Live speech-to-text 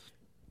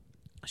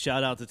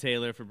Shout out to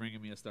Taylor for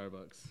bringing me a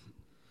Starbucks.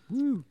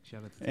 Woo.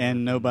 Shout out to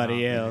And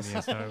nobody else.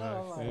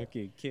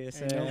 Starbucks.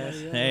 Kiss Ain't ass.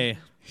 nobody else. Hey,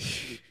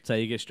 that's how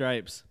you get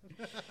stripes.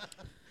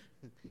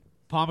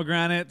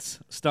 Pomegranates,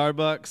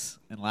 Starbucks,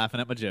 and laughing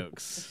at my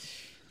jokes.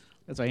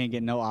 That's why he ain't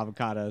getting no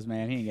avocados,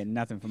 man. He ain't getting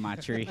nothing from my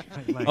tree.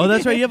 Oh,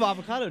 that's right. You have an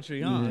avocado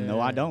tree, huh? No,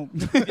 I don't.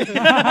 What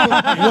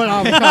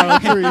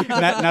avocado tree?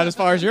 not as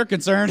far as you're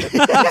concerned.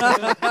 What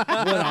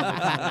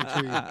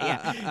avocado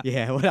tree?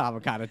 Yeah, what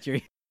avocado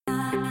tree?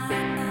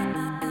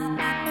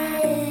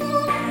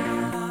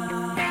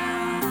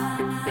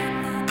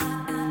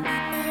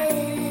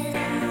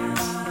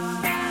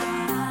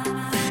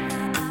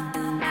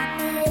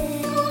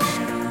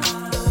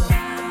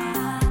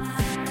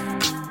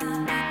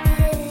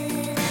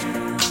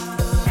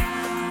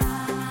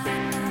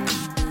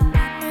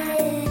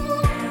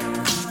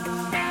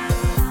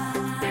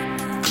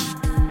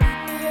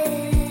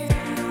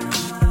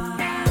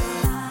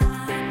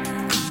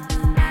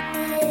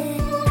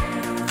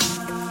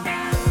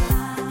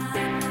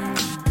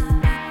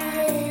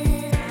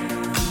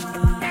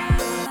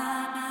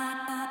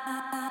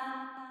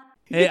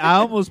 Hey, I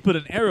almost put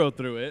an arrow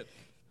through it.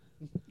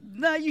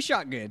 No, you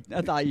shot good.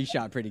 I thought you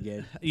shot pretty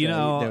good. You So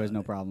know, there was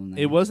no problem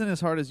there. It wasn't as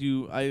hard as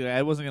you.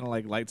 I wasn't gonna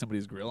like light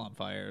somebody's grill on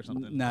fire or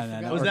something.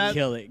 No. Was Or that-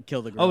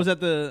 kill the girl. Oh, was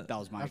that the? That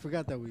was I my.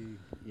 forgot that we.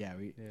 Yeah,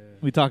 we. Yeah.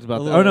 We talked about A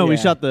that. little- Oh no, we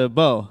yeah. shot the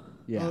bow.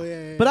 Yeah. Oh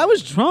yeah. But I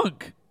was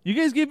drunk. You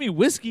guys gave me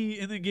whiskey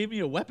and then gave me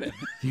a weapon.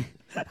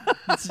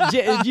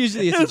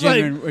 Usually it's It's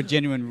a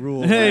genuine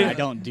rule. Hey. Where I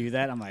don't do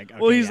that. I'm like.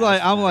 Well, okay, he's yeah, like,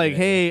 that's I'm not like, good.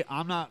 hey,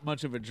 I'm not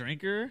much of a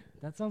drinker.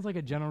 That sounds like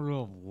a general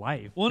rule of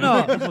life. Well,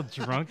 Don't no. make people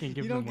drunk and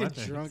give You them don't get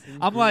weapons. drunk.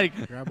 and I'm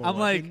like, grab a I'm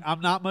like, weapon. I'm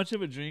not much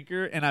of a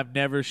drinker, and I've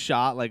never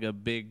shot like a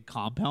big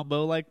compound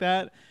bow like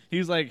that.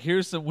 He's like,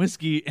 here's some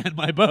whiskey and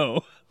my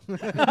bow. Take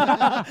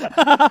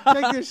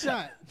this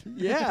shot.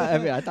 Yeah, I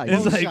mean, I thought.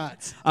 It's Both like-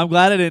 shots. I'm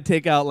glad I didn't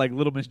take out like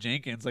Little Miss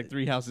Jenkins, like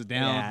 3 houses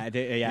down. Yeah,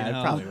 you it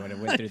know? probably would have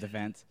went through the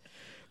fence.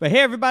 But hey,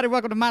 everybody,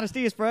 welcome to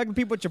Modesty is for Ugly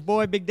People with your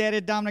boy, Big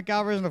Daddy Dominic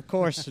Alvarez, and of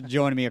course,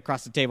 joining me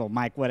across the table,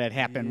 Mike. What had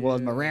happened was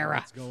Yeah, Marrera.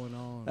 What's going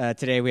on?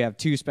 Today we have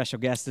 2 special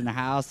guests in the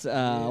house.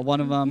 One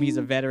of them, he's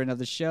a veteran of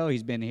the show.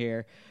 He's been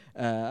here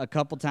a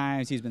couple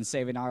times. He's been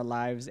saving our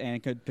lives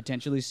and could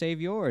potentially save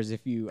yours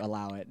if you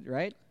allow it,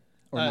 right?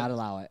 Or not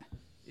allow it.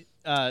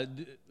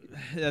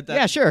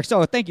 Yeah, sure.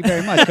 So thank you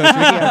very much, Coach Ricky.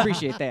 I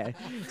appreciate that.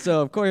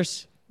 So, of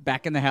course,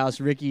 back in the house,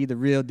 Ricky, the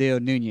real deal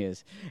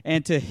Nunez.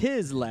 And to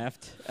his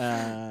left,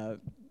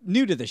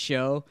 new to the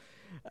show,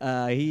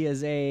 he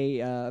is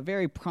a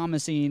very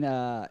promising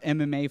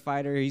MMA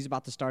fighter. He's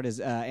about to start his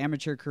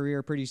amateur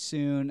career pretty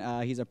soon.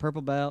 He's a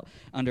purple belt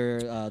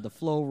under the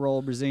Flow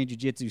Roll Brazilian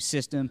Jiu-Jitsu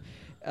system.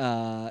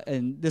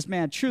 And this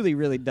man truly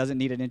really doesn't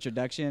need an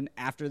introduction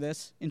after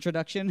this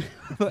introduction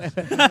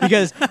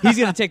because he's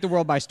going to take the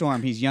world by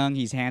storm. He's young,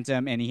 he's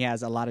handsome, and he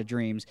has a lot of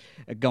dreams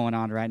going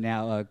on right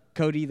now.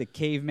 Cody the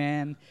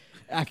Caveman.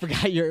 I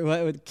forgot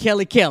your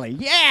Kelly.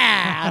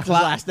 Yeah, that's his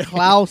last name.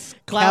 Klaus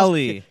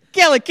Kelly.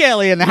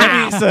 Kelly in the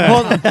house.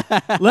 Hold on.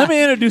 Let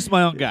me introduce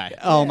my own guy.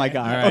 Oh my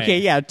God. All right. Okay,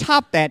 yeah,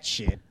 top that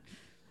shit.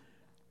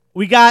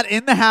 We got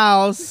in the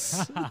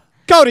house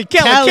Cody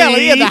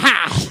Kelly in the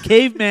house.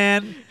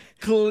 Caveman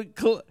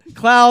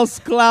Klaus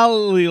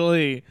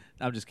Clowley.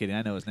 I'm just kidding.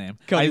 I know his name.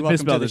 Cody, I welcome to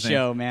misspelled the his name.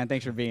 show, man.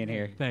 Thanks for being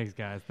here. Thanks,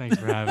 guys. Thanks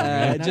for having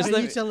Now, me. just can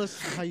let you me- tell us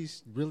how you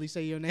really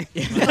say your name?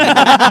 My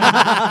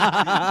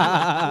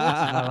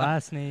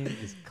last name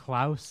is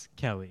Klaus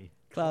Kelly.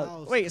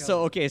 Klaus Wait,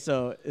 Kelly.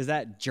 so is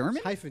that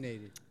German?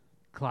 Hyphenated.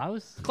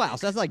 Klaus?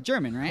 Klaus, that's like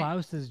German, right?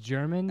 Klaus is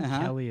German. Uh-huh.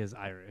 Kelly is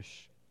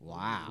Irish.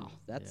 Wow,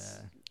 that's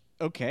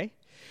Yeah. okay.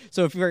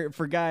 So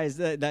for guys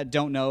that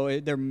don't know,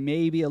 there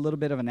may be a little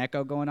bit of an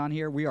echo going on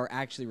here. We are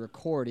actually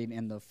recording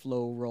in the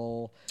Flow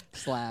Roll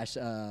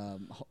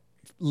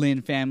 /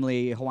 Lin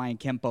Family Hawaiian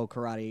Kempo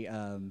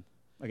Karate,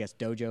 I guess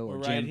dojo or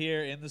We're gym. right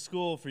here in the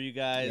school for you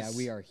guys. Yeah,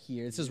 we are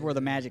here. This is where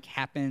the magic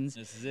happens.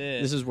 This is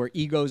it. This is where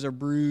egos are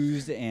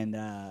bruised, and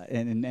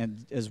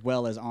as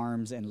well as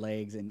arms and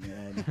legs and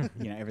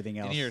everything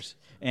else.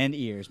 And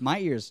ears. My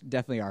ears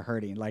definitely are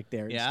hurting. Like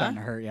they're Yeah? starting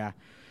to hurt. Yeah,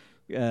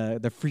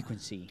 the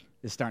frequency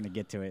is starting to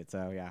get to it.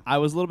 So yeah, I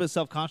was a little bit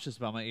self-conscious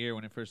about my ear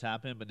when it first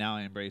happened, but now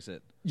I embrace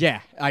it.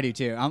 yeah, I do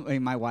too.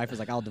 My wife is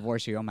like, "I'll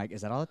divorce you." I'm like,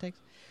 "Is that all it takes?"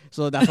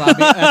 So that's why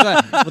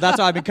that's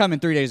why I've been coming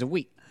 3 days a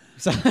week.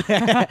 So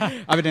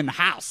I've been in the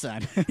house,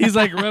 son. He's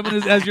like rubbing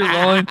his as you're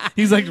rolling.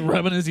 He's like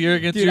rubbing his ear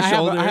against Dude, your I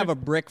shoulder. have a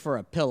brick for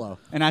a pillow,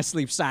 and I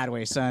sleep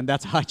sideways, son.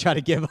 That's how I try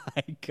to get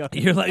by.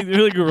 You're like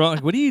rolling.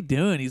 Like, what are you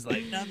doing? He's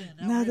like nothing.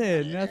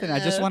 Nothing. I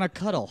just want to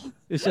cuddle.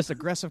 It's just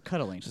aggressive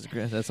cuddling.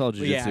 That's all But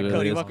jiu-jitsu. yeah, really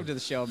Cody, is. welcome to the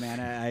show, man.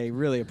 I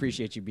really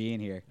appreciate you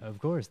being here. Of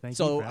course. Thank you.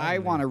 So for I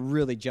having want me. to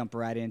really jump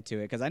right into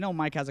it because I know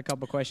Mike has a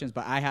couple questions,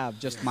 but I have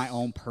just my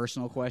own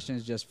personal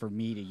questions just for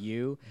me to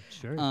you.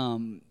 Sure.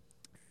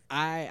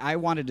 I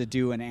wanted to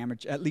do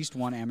at least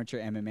one amateur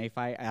MMA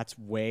fight. That's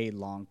way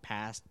long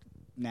past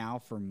now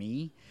for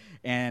me.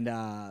 And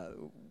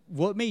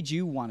what made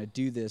you want to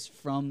do this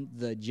from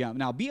the jump?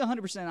 Now, be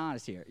 100%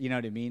 honest here. You know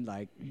what I mean?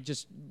 Like,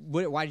 just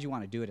why did you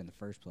want to do it in the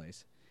first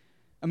place?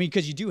 I mean,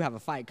 because you do have a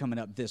fight coming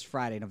up this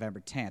Friday,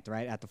 November 10th,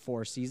 right? At the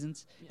Four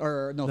Seasons?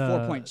 Or, no,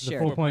 4 Point The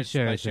Sheridan. 4 Point by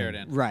Sheridan.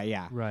 Sheridan. Right,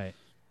 yeah. Right.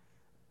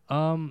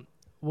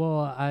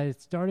 Well, I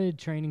started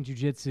training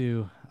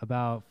jujitsu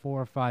about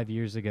 4 or 5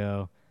 years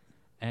ago,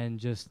 and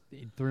just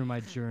through my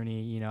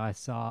journey, you know,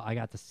 I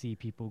got to see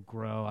people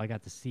grow. I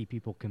got to see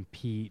people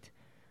compete.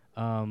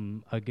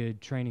 A good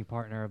training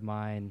partner of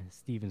mine,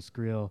 Steven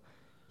Skrill,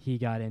 he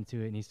got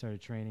into it and he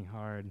started training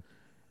hard.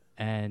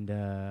 And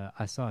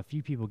I saw a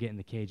few people get in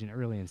the cage, and it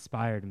really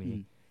inspired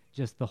me.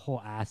 Just the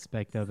whole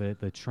aspect of it,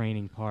 the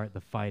training part,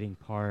 the fighting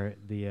part,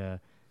 the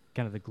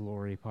kind of the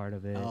glory part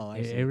of it. Oh,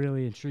 I see. It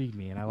really intrigued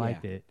me, and I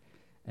liked Yeah. it.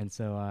 And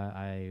so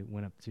I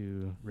went up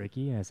to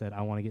Ricky and I said,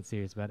 I want to get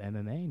serious about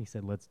MMA. And he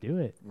said, let's do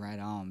it. Right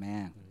on,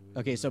 man.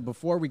 Okay, so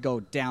before we go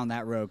down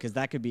that road, because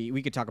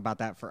we could talk about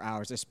that for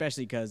hours,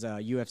 especially because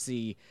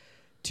UFC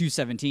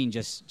 217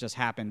 just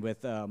happened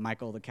with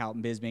Michael the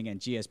Calton Bisping and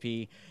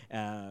GSP,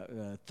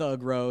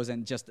 Thug Rose,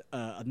 and just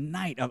a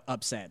night of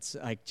upsets.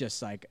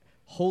 Like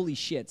holy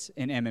shits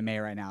in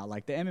MMA right now.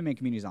 Like the MMA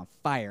community is on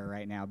fire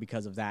right now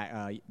because of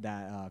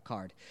that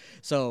card.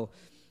 So,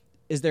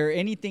 is there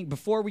anything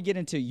before we get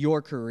into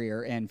your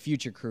career and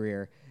future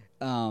career?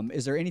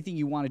 Is there anything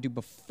you want to do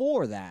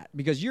before that?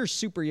 Because you're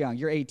super young.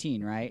 You're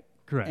 18, right?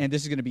 Correct. And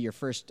this is going to be your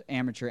first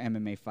amateur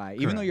MMA fight.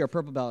 Even though Correct. you're a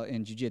purple belt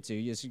in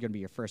jiu-jitsu, this is going to be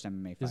your first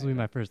MMA fight. This will be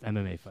my first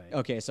MMA fight.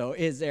 Okay, so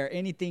is there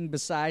anything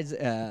besides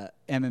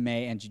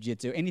MMA and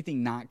jiu-jitsu,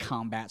 anything not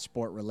combat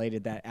sport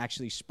related that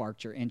actually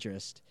sparked your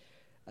interest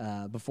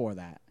before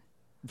that?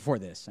 Before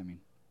this, I mean.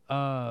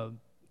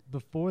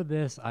 Before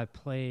this, I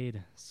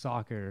played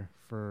soccer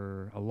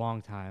for a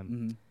long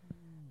time.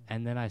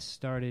 And then I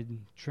started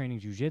training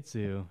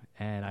jiu-jitsu,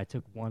 and I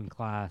took one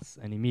class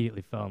and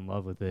immediately fell in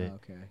love with it.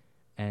 Okay.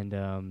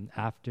 And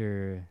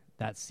after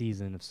that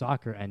season of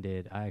soccer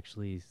ended, I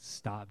actually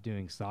stopped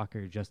doing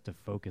soccer just to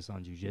focus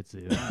on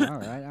jiu-jitsu. all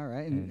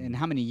right. And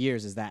how many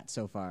years is that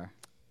so far?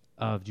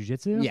 Of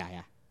jiu-jitsu?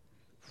 Yeah.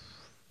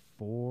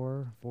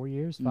 4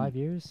 years, 5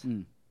 years.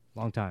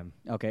 Long time.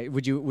 Okay.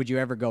 Would you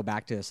ever go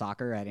back to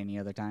soccer at any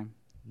other time?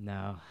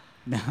 No.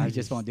 No, I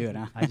just won't do it,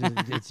 huh?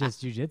 It's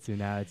just jiu-jitsu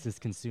now. It's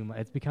just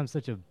it's become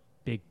such a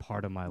big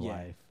part of my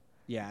life.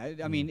 Yeah,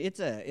 I mean it's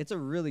a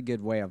really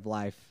good way of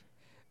life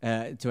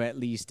to at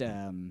least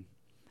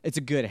it's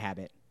a good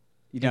habit.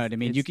 You know what I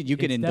mean? You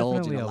can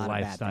indulge in a lot of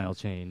bad lifestyle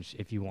things. change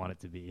if you want it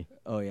to be.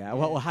 Oh yeah.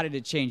 Well, how did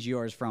it change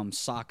yours from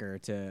soccer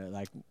to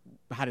like?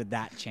 How did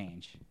that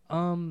change?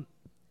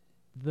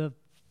 The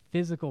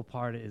physical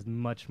part is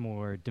much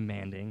more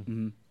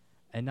demanding,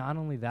 and not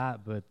only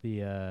that, but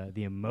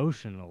the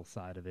emotional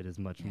side of it is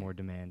much more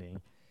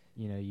demanding.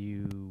 You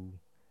know,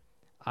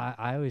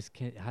 I always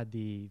had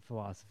the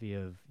philosophy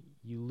of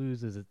you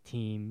lose as a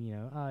team. You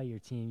know, your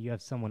team, you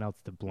have someone else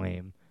to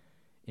blame.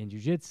 In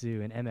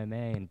jiu-jitsu and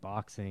MMA and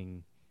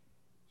boxing,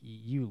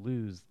 you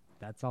lose.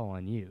 That's all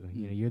on you.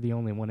 You know, you're the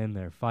only one in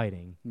there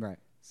fighting. Right.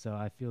 So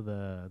I feel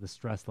the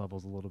stress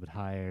level's a little bit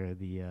higher.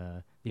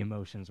 The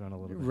emotions run a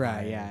little bit Right.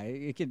 higher. Yeah.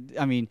 It could.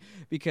 I mean,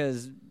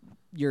 because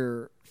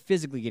you're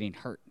physically getting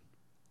hurt.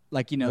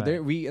 Like, you know,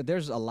 Right.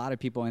 there's a lot of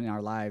people in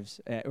our lives,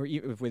 or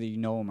whether you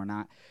know them or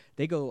not,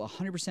 they go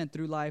 100%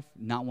 through life,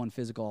 not one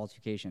physical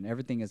altercation.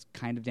 Everything is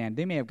kind of damn.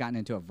 They may have gotten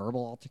into a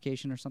verbal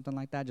altercation or something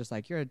like that, just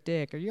like you're a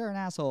dick or you're an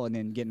asshole, and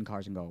then get in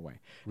cars and go away.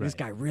 This Right.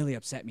 guy really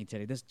upset me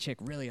today. This chick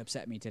really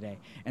upset me today,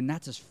 and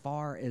that's as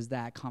far as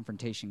that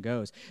confrontation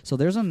goes. So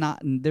there's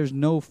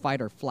no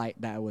fight or flight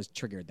that was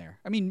triggered there.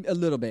 I mean, a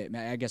little bit,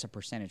 I guess, a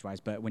percentage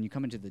wise, but when you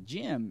come into the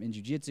gym in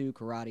jiu-jitsu,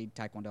 karate,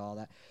 taekwondo,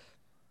 all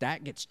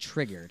that gets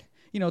triggered.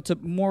 You know, to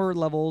more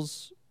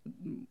levels,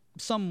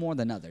 some more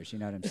than others. You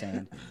know what I'm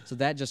saying? So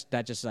that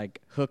just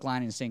like hook,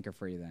 line, and sinker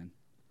for you then.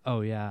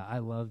 Oh yeah, I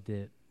loved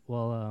it.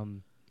 Well,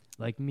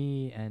 like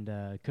me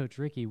and Coach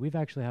Ricky, we've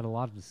actually had a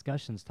lot of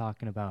discussions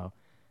talking about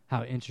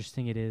how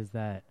interesting it is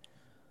that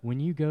when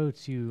you go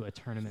to a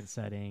tournament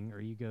setting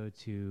or you go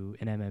to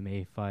an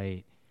MMA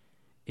fight,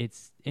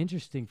 it's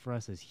interesting for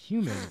us as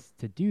humans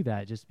to do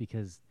that just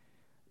because,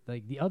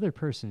 like, the other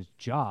person's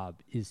job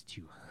is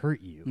to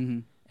hurt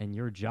you. And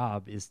your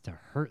job is to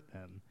hurt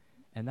them.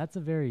 And that's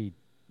a very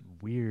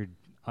weird,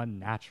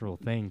 unnatural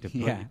thing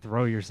to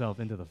throw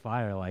yourself into the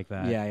fire like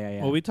that.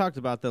 Yeah. Well, we talked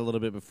about that a little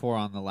bit before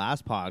on the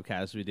last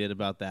podcast we did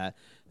about that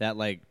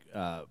like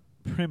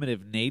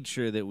primitive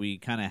nature that we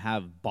kind of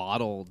have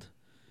bottled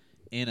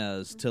in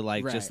us to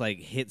like just like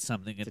hit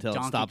something until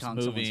it stops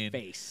moving.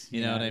 Face.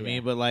 You know what I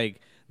mean? But like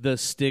the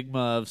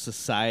stigma of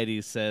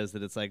society says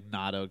that it's like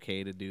not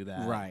okay to do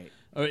that. Right.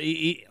 Or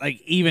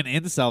like even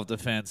in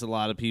self-defense, a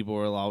lot of people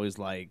are always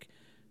like,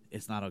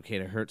 it's not okay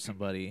to hurt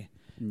somebody.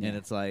 And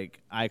it's like,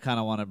 I kind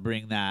of want to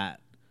bring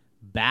that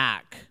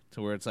back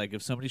to where it's like,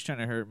 if somebody's trying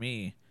to hurt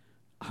me,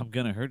 I'm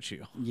going to hurt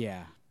you.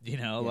 Yeah. You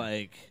know,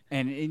 like.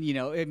 And, you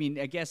know, I mean,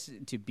 I guess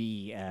to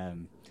be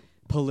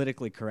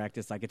politically correct,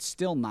 it's like, it's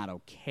still not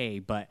okay,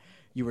 but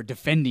you were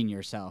defending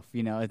yourself.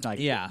 You know, it's like,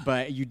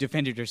 but you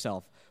defended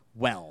yourself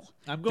well.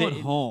 I'm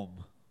going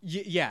home.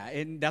 Yeah,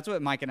 and that's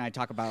what Mike and I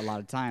talk about a lot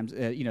of times.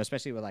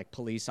 Especially with like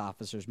police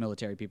officers,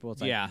 military people.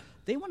 It's like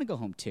they want to go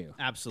home too.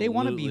 Absolutely, they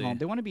want to be home.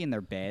 They want to be in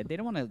their bed. They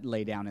don't want to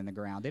lay down in the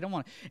ground. They don't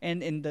want.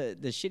 And the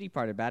shitty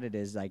part about it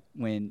is like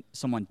when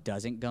someone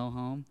doesn't go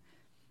home,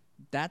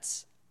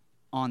 that's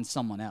on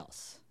someone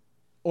else.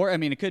 Or, I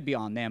mean, it could be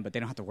on them, but they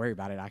don't have to worry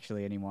about it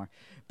actually anymore.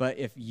 But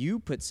if you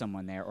put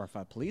someone there, or if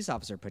a police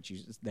officer put you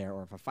there,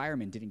 or if a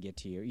fireman didn't get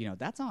to you,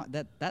 that's on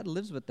that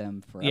lives with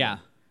them forever. Yeah.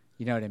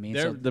 You know what I mean?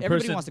 So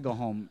everybody wants to go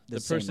home.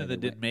 The person that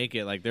didn't make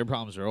it, like their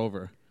problems are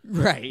over.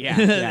 Right. Yeah.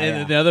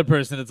 And the other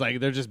person, it's like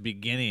they're just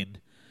beginning.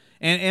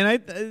 And I,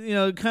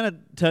 kind of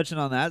touching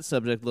on that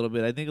subject a little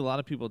bit, I think a lot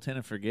of people tend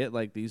to forget,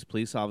 like, these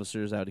police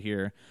officers out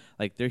here,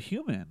 like, they're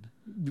human.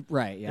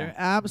 Right, yeah. They're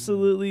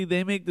absolutely,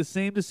 they make the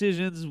same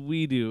decisions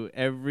we do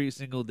every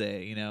single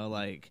day,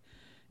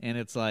 and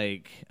it's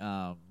like,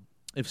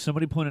 if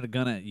somebody pointed a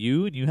gun at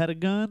you and you had a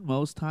gun,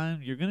 most time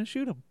you're going to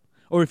shoot them.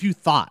 Or if you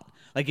thought.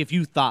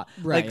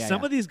 Right,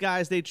 Some of these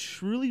guys, they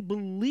truly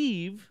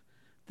believe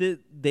that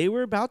they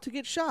were about to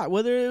get shot,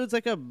 whether it was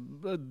like a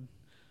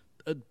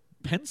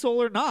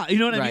pencil or not, you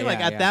know what I mean?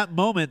 Like at that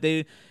moment,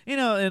 they,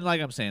 and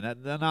like I'm saying,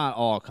 that not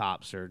all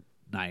cops are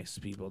nice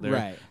people.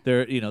 They're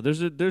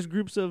there's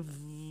groups of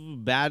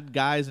bad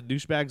guys and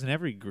douchebags in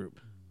every group.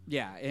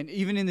 Yeah, and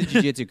even in the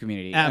jiu-jitsu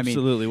community.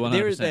 Absolutely, 100%.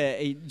 There was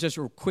just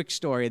a quick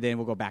story, then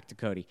we'll go back to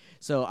Cody.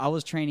 So I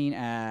was training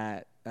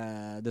at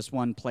this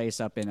one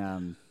place up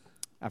in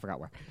I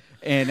forgot where.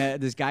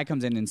 And this guy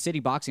comes in, and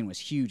City Boxing was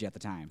huge at the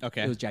time.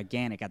 Okay. It was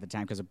gigantic at the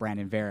time because of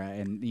Brandon Vera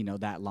and,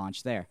 that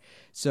launch there.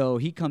 So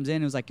he comes in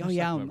and was like, oh,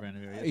 yeah.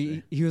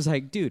 He was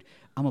like, dude,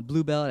 I'm a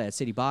blue belt at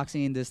City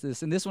Boxing, this.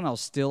 And this one, I was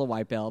still a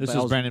white belt. This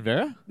was Brandon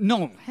Vera?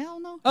 No, hell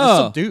no. Oh.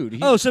 Some dude.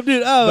 Some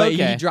dude. Oh, but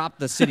okay. he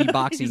dropped the City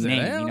Boxing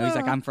name. Like, He's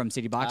like, I'm from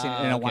City Boxing,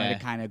 and I wanted okay.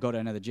 to kind of go to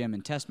another gym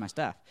and test my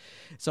stuff.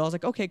 So I was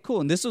like, okay,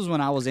 cool. And this was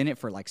when I was in it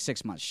for like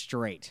 6 months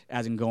straight,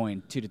 as in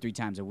going 2 to 3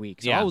 times a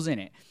week. So I was in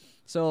it.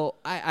 So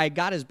I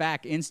got his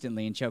back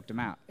instantly and choked him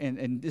out.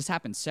 And this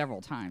happened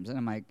several times. And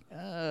I'm like,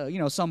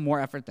 some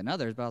more effort than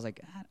others. But I was like,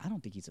 I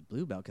don't think he's a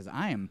blue belt because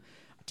I am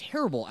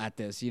terrible at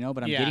this,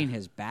 but I'm getting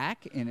his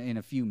back in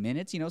a few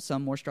minutes.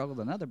 Some more struggle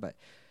than other. But,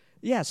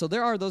 yeah, so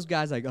there are those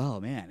guys like,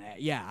 oh, man,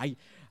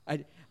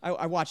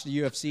 I watched the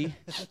UFC.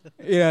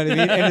 You know what I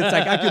mean? And it's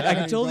like I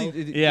could totally,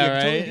 totally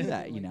do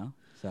that,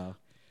 So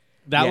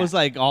that was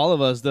like all of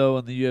us, though,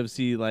 when the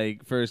UFC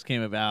like first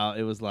came about.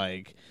 It was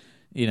like,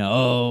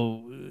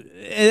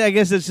 I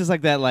guess it's just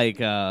like that, like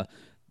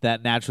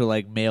that natural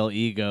like male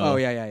ego. Oh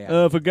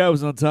yeah. If a guy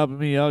was on top of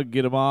me, I'll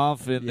get him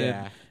off, and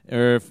then,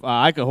 or if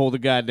I could hold a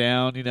guy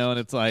down, and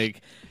it's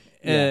like,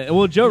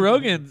 well, Joe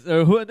Rogan,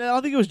 or I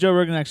don't think it was Joe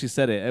Rogan actually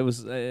said it.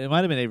 It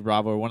might have been Abe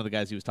Bravo or one of the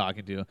guys he was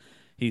talking to.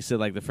 He said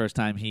like the first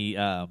time he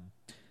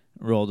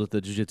rolled with the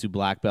jiu-jitsu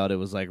black belt, it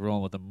was like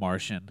rolling with a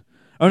Martian.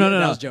 Oh no!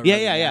 That was Joe Rogan.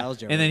 Yeah. That was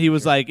Joe and then Rogan, he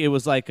was like, it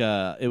was like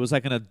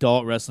an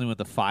adult wrestling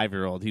with a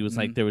 5-year-old. He was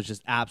like, there was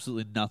just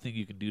absolutely nothing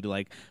you can do to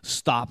like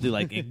stop the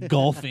like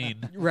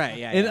engulfing. Right.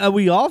 Yeah. And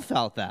we all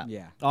felt that.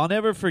 Yeah. I'll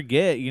never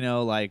forget.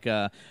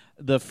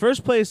 The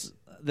first place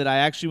that I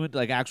actually went to,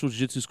 like actual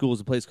jiu-jitsu school, was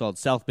a place called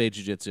South Bay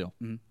Jiu-Jitsu,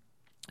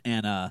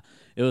 and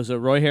it was a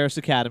Roy Harris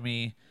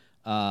Academy.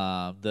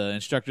 The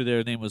instructor there,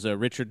 his name was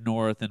Richard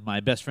North, and my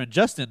best friend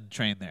Justin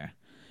trained there.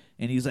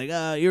 And he's like,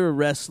 you're a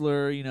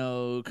wrestler,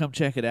 come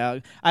check it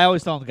out. I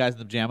always saw him the guys in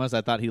the pajamas. I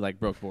thought he like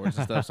broke boards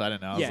and stuff, so I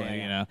didn't know. I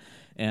was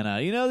And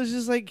there's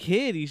just like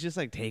kid, he's just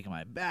like taking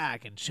my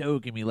back and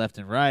choking me left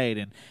and right,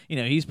 and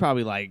he's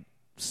probably like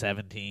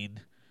 17,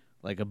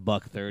 like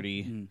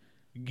 $130,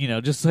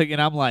 just like, and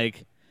I'm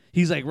like,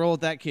 he's like, roll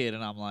with that kid,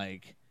 and I'm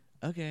like,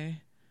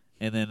 okay,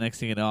 and then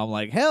next thing you know, I'm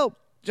like, help.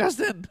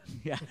 Justin,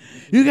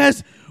 you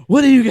guys,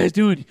 what are you guys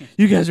doing?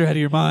 You guys are out of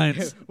your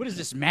minds. What is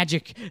this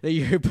magic that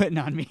you're putting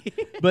on me?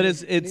 But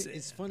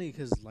it's funny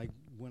because like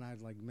when I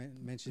like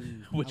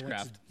mentioned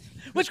witchcraft.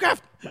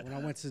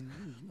 When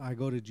I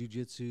go to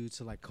jiu-jitsu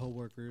to like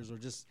coworkers or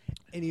just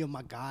any of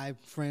my guy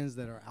friends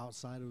that are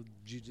outside of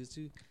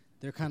jiu-jitsu,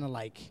 they're kind of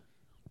like,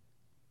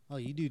 oh,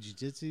 you do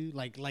jiu-jitsu?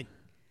 Like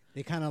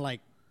they kind of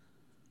like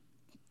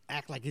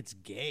act like it's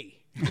gay.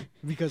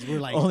 Because we're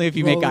like only if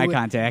you make eye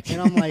contact.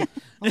 And I'm like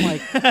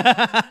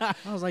I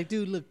was like,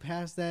 dude, look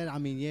past that. I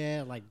mean,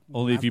 yeah, like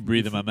only if you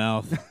breathe in my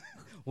mouth.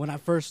 When I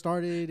first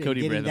started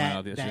Cody and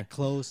that getting that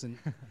close and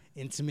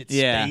intimate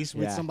space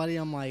with somebody,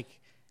 I'm like,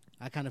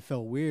 I kind of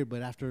felt weird.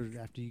 But after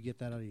you get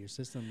that out of your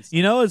system, it's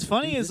what's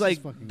funny is like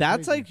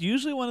that's crazy. like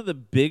usually one of the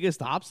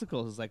biggest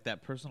obstacles is like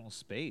that personal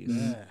space.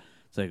 Yeah.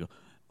 It's like.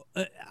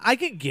 I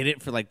can get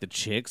it for like the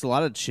chicks. A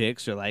lot of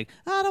chicks are like,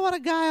 I don't want a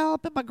guy all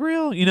up in my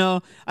grill.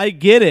 I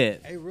get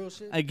it. Hey, real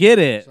shit. I get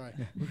it. Sorry.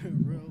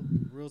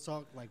 real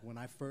talk. Like when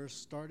I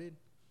first started,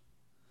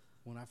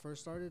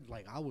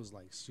 like I was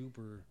like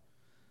super,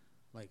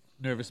 like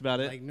nervous about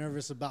it. Like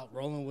nervous about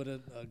rolling with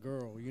a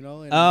girl,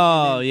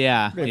 And,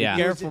 yeah. Be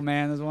careful,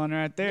 man. There's one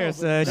right there. No,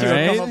 So she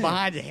right? will come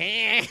up behind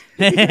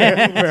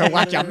you.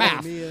 Watch your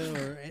mouth. Mia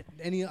or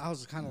any. I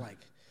was kind of like,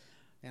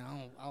 and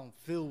I don't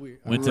feel weird.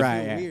 Went I to- don't Right,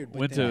 feel yeah. weird. But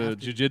Went then to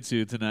after-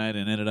 jujitsu tonight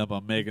and ended up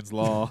on Megan's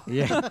Law.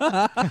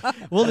 Yeah.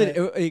 Well,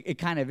 it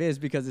kind of is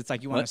because it's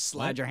like you want What? to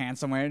slide What? your hand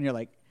somewhere and you're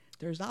like,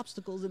 there's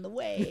obstacles in the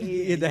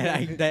way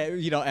that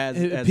you know, as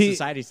Pe-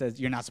 society says,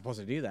 you're not supposed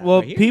to do that.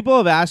 Well, But here- people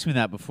have asked me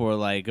that before,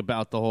 like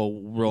about the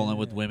whole rolling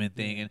with women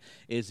thing, and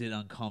is it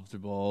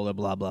uncomfortable, or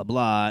blah blah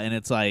blah. And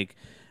it's like,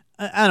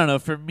 I don't know.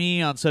 For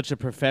me, on such a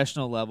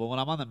professional level, when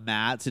I'm on the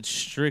mats, it's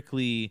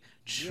strictly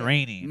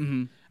training.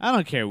 Mhm. I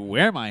don't care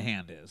where my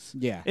hand is.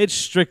 Yeah. it's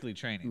strictly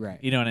training. Right.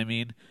 You know what I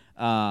mean?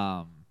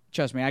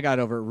 Trust me, I got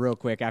over it real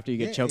quick after you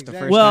get Yeah, choked the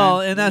exactly. first Well,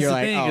 time. and that's You're the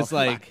like, thing, oh, it's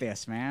like- fuck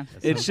this, man.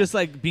 It's just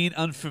like being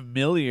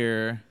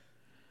unfamiliar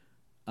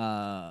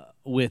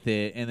with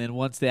it, and then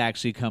once they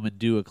actually come and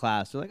do a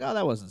class, they're like, "Oh,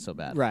 that wasn't so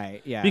bad."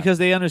 Right, yeah. Because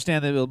they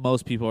understand that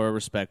most people are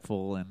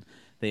respectful, and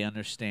they What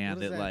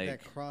understand is that, like,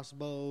 that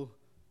crossbow,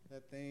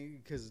 that thing?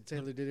 Because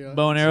Taylor did it.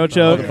 Bow and arrow Oh,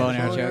 choke. the bow and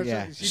arrow choke,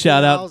 yeah. She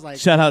shout did it, I out, was like,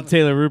 shout out damn.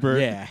 Taylor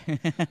Rupert. Yeah.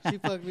 She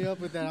fucked me up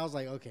with that. I was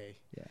like, okay,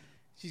 Yeah.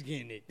 she's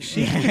getting it.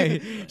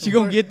 She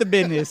gonna get the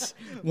business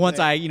once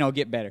I,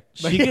 get better.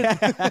 She get,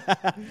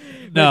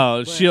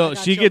 no, But I she got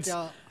choked gets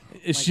out,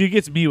 she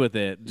gets me with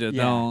it. Just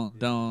Yeah.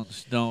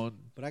 don't.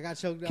 but I got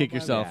choked out Kick by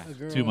yourself a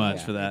girl. too much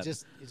Yeah. for that.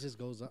 It just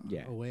goes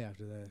Yeah. away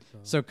after that.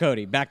 So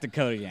Cody, back to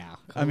Cody now.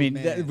 I Cody, mean,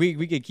 man.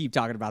 we could keep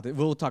talking about this.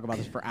 We'll talk about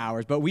this for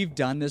hours, but we've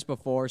done this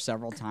before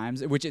several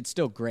times, which it's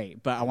still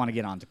great. But I want to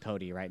get on to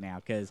Cody right now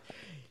because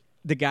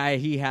the guy,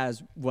 he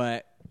has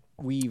what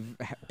we've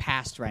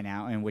passed right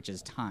now, and which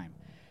is time.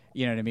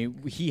 You know what I mean?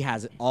 He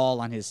has it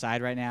all on his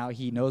side right now.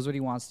 He knows what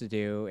he wants to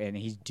do, and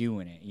he's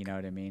doing it. You know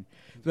what I mean?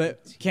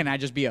 But can I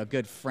just be a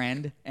good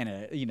friend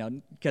and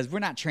because we're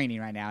not training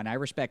right now, and I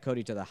respect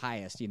Cody to the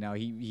highest.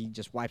 He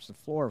just wipes the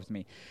floor with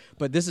me.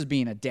 But this is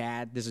being a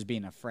dad. This is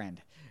being a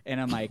friend. And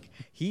I'm like,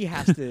 he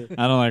has to.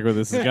 I don't like where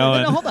this is No,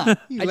 going. hold on.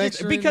 You I just,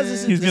 lecturing, because man.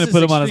 this is, He's this gonna is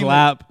put him on his extremely-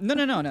 lap.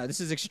 No. This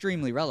is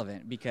extremely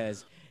relevant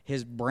because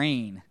his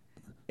brain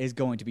is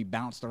going to be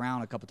bounced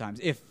around a couple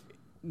times if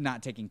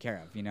not taken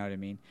care of. You know what I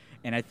mean?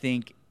 And I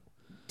think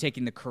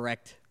taking the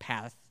correct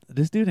path.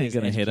 This dude ain't is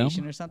gonna hit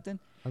education him. or something.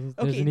 There's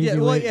Okay, an yeah, easy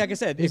well, way, yeah, like I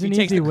said, there's if an he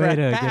takes easy the way correct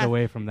to path, get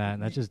away from that,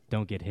 and that's just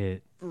don't get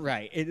hit.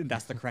 right?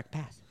 That's the correct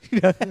path.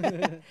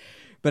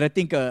 But I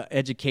think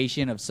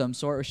education of some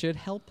sort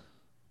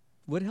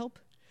would help.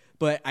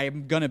 But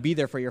I'm gonna be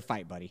there for your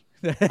fight, buddy.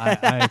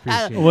 I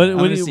appreciate What it.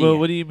 what gonna do you see it.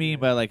 what do you mean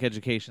by like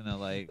education though?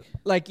 Like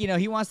Like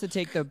he wants to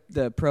take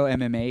the pro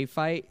MMA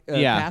fight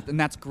Yeah. path, and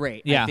that's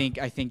great. Yeah.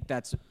 I think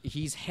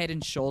he's head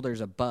and shoulders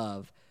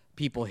above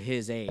people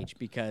his age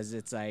because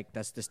it's like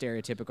that's the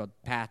stereotypical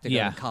path to go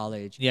Yeah. to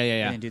college. Yeah.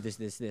 And then do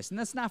this, and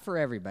that's not for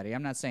everybody.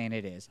 I'm not saying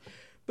it is,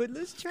 but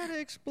let's try to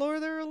explore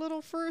there a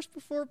little first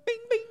before bing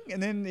bing,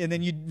 and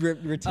then you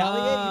retaliate. You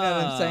know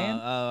what I'm saying?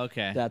 Oh,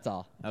 okay. That's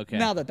all. Okay.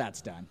 Now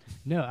that's done.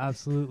 No,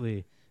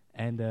 absolutely.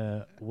 And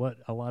what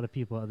a lot of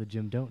people at the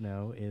gym don't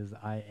know is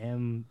I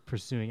am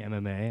pursuing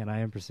MMA and I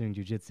am pursuing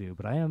jiu-jitsu,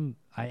 but I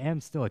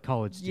am still a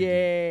college student.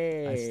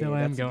 Yay! I still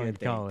am That's a going good to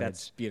thing. college.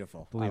 That's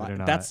beautiful. Believe it or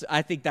not.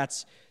 I think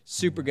that's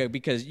super good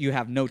because you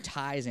have no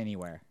ties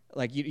anywhere.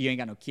 Like you ain't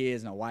got no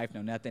kids, no wife,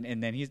 no nothing,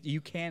 and then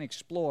you can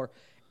explore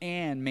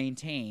and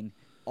maintain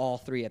all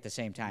three at the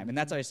same time. And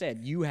that's what I said.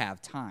 You have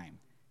time.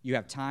 You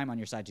have time on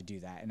your side to do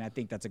that, and I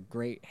think that's a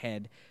great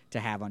head to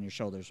have on your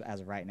shoulders as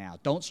of right now.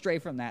 Don't stray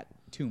from that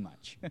too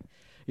much.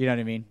 You know what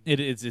I mean?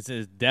 It's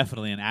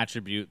definitely an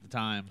attribute. The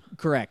time.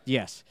 Correct.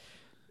 Yes.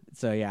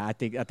 So yeah, I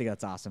think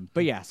that's awesome.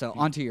 But yeah, so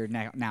onto your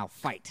now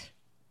fight.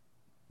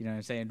 You know what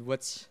I'm saying?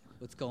 What's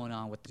going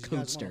on with the Do you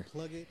guys wanna coaster?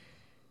 plug it?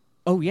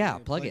 Oh yeah,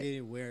 plug it.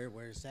 in where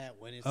it's at,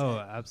 when it's Oh,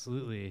 at.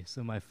 absolutely.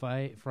 So my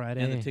fight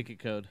Friday. And the ticket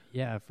code.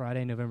 Yeah,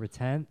 Friday, November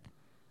 10th,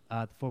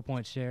 at the 4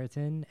 Point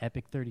Sheraton,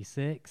 Epic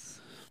 36.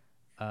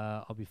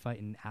 I'll be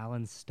fighting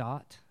Alan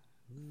Stott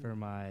for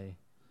my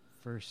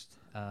first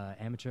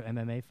amateur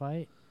MMA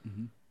fight.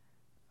 Mhm.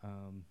 I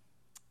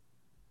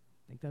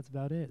think that's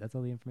about it. That's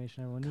all the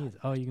information everyone needs.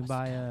 Oh, you can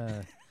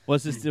buy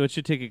What's your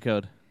ticket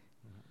code?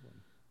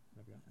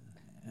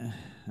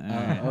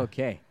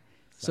 Okay.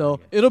 So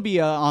it'll be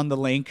on the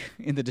link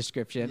in the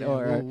description, Yeah,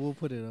 or we'll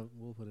put it up.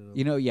 We'll put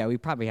it up. yeah, we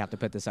probably have to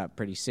put this up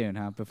pretty soon,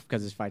 huh?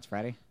 Because this fight's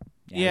Friday.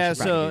 we Yeah.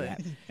 should probably So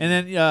do that. and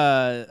then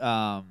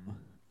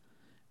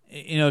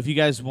if you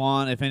guys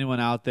want, if anyone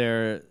out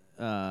there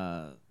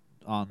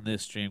on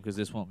this stream, because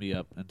this won't be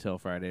up until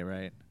Friday,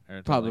 right? Or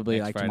until, Probably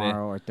next like Friday.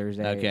 tomorrow or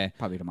Thursday. Okay.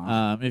 Probably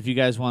tomorrow. If you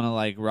guys want to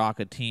like rock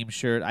a team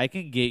shirt, I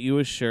can get you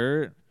a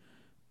shirt,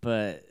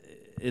 but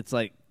it's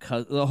like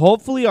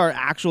hopefully our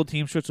actual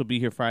team shirts will be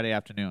here Friday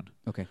afternoon.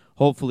 Okay.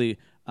 Hopefully,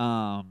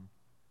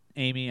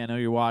 Amy, I know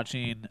you're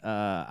watching.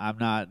 I'm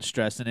not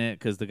stressing it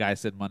because the guy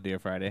said Monday or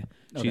Friday.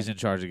 She's Okay. in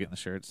charge of getting the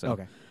shirts. So.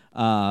 Okay.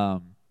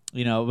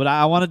 But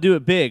I want to do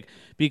it big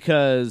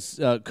because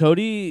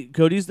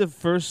Cody's the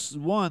first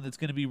one that's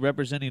going to be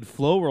representing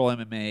Flow Roll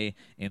MMA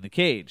in the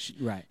cage.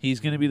 Right. He's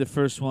going to be the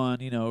first one,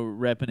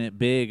 repping it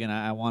big, and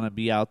I want to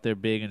be out there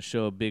big and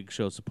show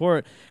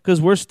support because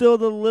we're still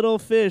the little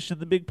fish in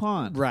the big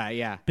pond. Right.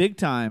 Yeah. Big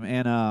time.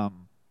 And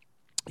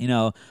you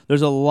know,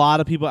 there's a lot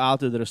of people out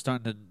there that are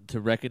starting to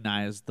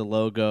recognize the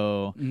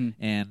logo Mhm.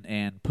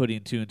 and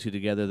putting two and two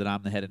together that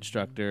I'm the head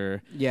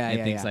instructor Yeah, and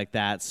yeah, things yeah. like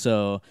that.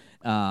 So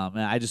and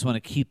I just want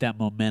to keep that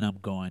momentum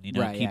going, you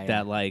know, Right, keep yeah,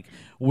 that yeah. like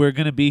we're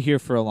going to be here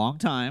for a long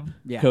time.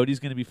 Yeah. Cody's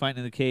going to be fighting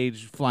in the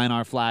cage, flying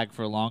our flag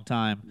for a long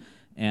time.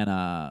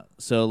 And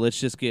so let's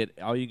just get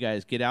all you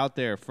guys get out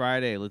there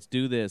Friday. Let's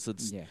do this.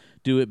 Let's Yeah.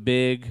 do it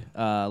big.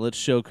 Let's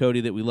show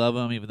Cody that we love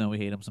him, even though we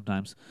hate him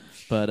sometimes.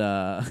 But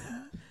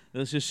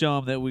let's just show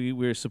him that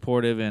we're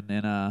supportive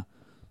and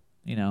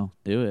you know,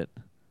 do it.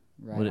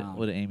 Right on.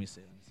 What did Amy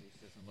say? Let me see. She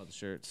said something about the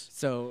shirts.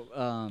 So,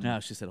 No,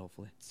 she said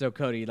hopefully. so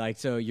Cody, like,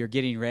 so you're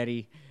getting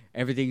ready.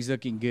 Everything's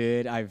looking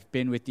good. I've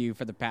been with you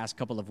for the past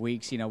couple of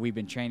weeks. You know, we've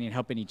been training,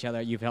 helping each other.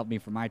 You've helped me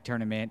for my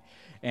tournament,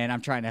 and I'm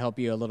trying to help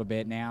you a little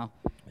bit now.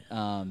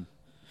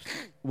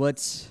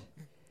 What's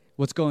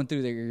going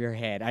through your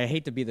head? I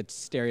hate to be the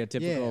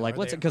stereotypical, like,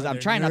 what's it? Because I'm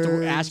trying not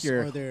to ask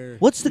your.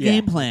 What's the Yeah.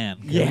 game plan?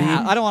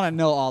 Yeah, I don't want to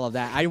know all of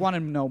that. I want to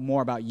know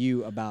more about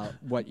you, about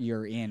what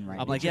you're in right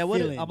I'm now. like, you yeah.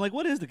 feeling? I'm like,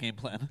 what is the game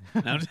plan?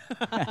 No, I'm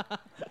just-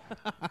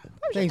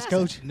 Thanks,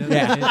 coach.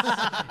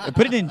 Yeah,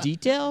 put it in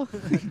detail.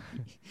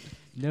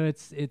 No,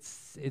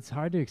 it's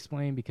hard to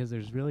explain because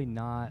there's really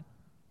not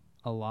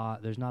a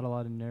lot. There's not a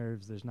lot of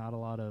nerves. There's not a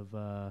lot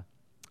of.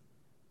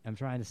 I'm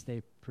trying to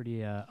stay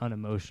pretty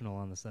unemotional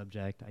on the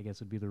subject, I guess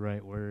would be the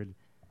right word.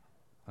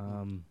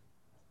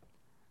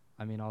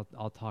 I mean,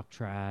 I'll talk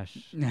trash.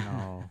 And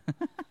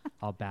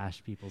I'll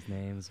bash people's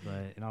names,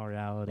 but in all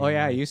reality, Oh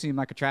yeah, like, you seem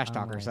like a trash I'm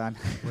talker, like, son.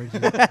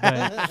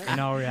 but in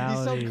all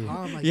reality, He's so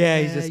calm. Like,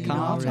 Yeah, he's just you know,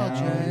 calm. I'll in talk all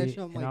trash.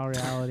 reality, I'm in all like,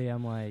 reality,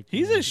 I'm like,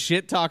 He's you know, a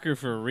shit talker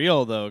for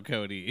real, though,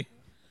 Cody.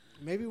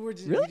 maybe we're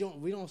just Really?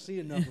 we don't see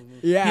enough of him.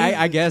 Yeah,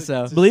 I guess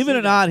so. Believe see it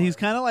or that not, part. he's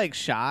kind of like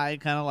shy,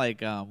 kind of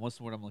like what's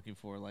the word I'm looking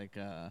for? Like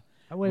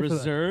I wait for the-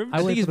 reserved. I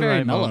think wait he's for the very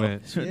right mellow.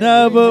 moment. Yeah,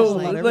 No, he but knows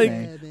about like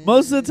everything.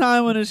 most of the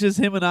time when it's just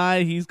him and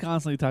I, he's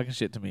constantly talking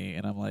shit to me,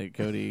 and I'm like,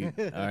 Cody, all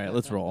right,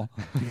 let's roll.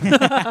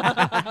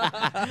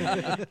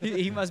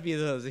 he must be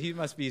those. He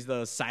must be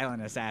those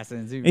silent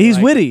assassins. who, He's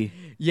like- witty.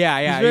 Yeah,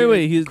 yeah. He's very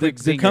witty. He's quick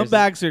the zingers.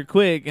 comebacks are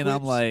quick, and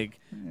I'm Quips. like,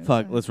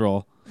 fuck, let's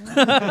roll.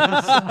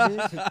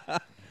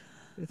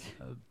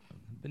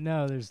 But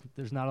no,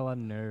 there's not a lot of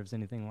nerves,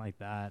 anything like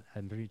that.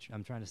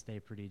 I'm trying to stay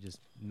pretty just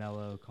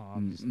mellow,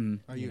 calm. Just, Mm-mm.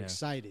 Are you know.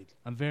 excited?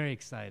 I'm very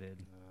excited.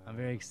 I'm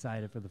very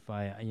excited for the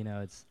fight. You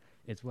know,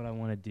 it's what I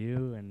want to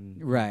do,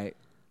 and Right.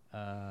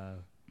 I'm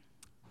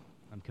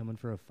coming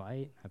for a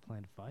fight. I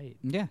plan to fight.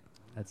 Yeah.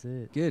 That's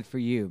it. Good for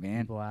you,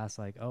 man. People ask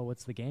like, "Oh,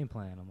 what's the game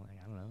plan?" I'm like,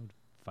 "I don't know.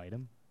 Fight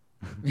him."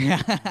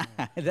 Yeah. That-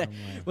 I'm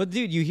like, well,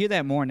 dude, you hear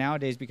that more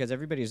nowadays because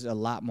everybody's a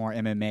lot more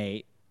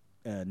MMA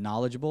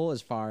knowledgeable as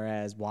far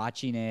as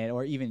watching it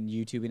or even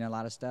YouTubing a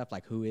lot of stuff.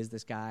 Like, who is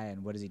this guy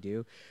and what does he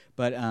do?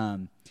 But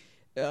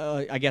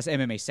I guess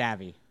MMA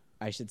savvy,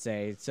 I should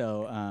say.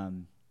 So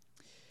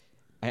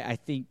I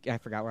think I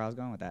forgot where I was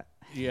going with that.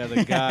 Yeah,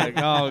 the guy.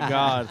 Oh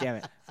God, Damn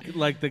it.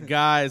 like the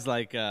guys,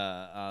 like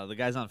the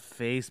guys on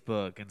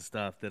Facebook and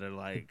stuff that are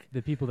like.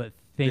 the people that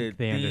think They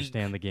they think-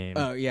 understand the game.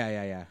 Oh yeah,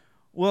 yeah, yeah.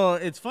 Well,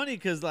 it's funny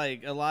because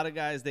like a lot of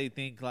guys they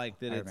think like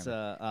that I it's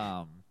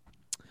remember.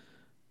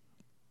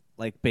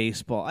 like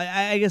baseball.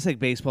 I guess like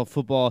baseball,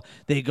 football.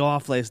 They go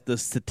off like the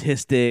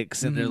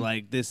statistics and they're Mhm.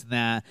 like this and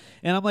that.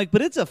 And I'm like,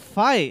 but it's a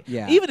fight.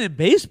 Yeah. Even in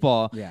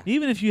baseball, Yeah.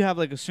 even if you have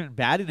like a certain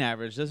batting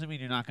average, doesn't mean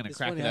you're not going to It's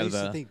crack funny. it I out of used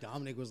to the. think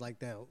Dominic was like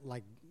that.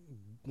 Like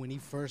when he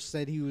first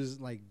said he was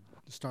like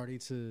starting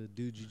to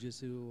do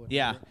jujitsu.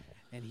 Yeah.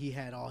 And he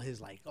had all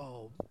his like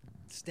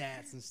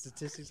stats and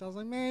statistics. I was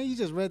like, man, you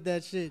just read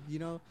that shit, you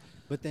know.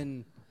 But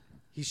then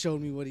he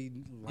showed me what he.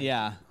 Like,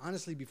 Yeah.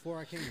 Honestly, before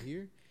I came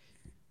here,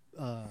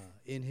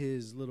 in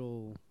his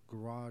little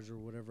garage or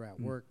whatever at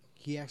work,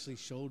 he actually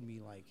showed me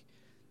like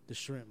the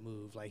shrimp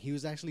move. Like he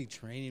was actually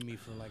training me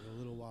for like a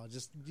little while.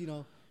 Just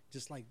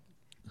like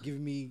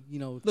giving me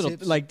Little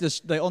tips. like this.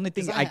 The only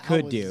thing 'Cause I I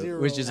could was do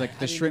zero. was just I like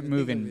the didn't shrimp even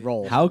move think and of it.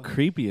 roll. How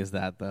creepy is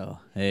that though?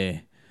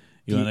 Hey,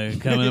 you want to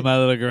come into my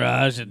little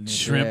garage and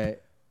shrimp? Right.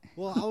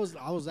 Well,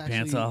 I was Pants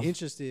actually off.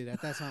 interested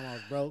at that time. I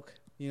was broke,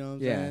 you know what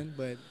I'm Yeah. saying?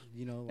 But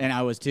And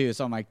I was too,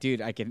 so I'm like,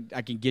 dude, I can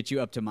get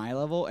you up to my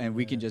level, and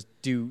we can just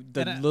do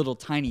the And I- little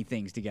tiny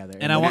things together.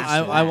 And I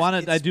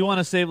wanted, I It's do want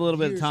to save a little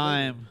bit of years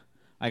time.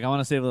 Like I want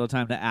to save a little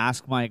time to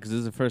ask Mike because this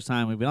is the first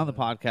time we've been on the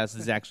podcast.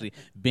 He's actually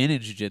been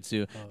in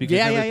jiu-jitsu. Because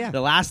Yeah, remember, yeah, yeah.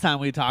 The last time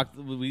we talked,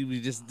 we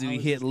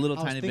hit a little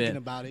I was tiny thinking bit.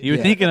 about it. You were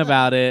Yeah. thinking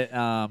about it,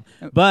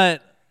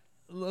 but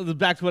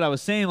back to what I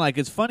was saying. Like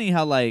it's funny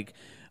how like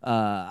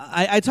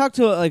I talked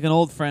to like an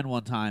old friend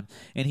one time,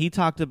 and he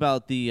talked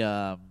about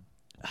the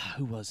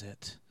who was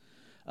it?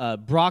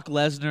 Brock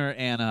Lesnar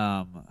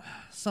and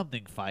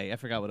something fight. I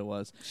forgot what it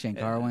was. Shane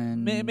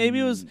Carwin. Maybe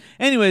it was.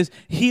 Anyways,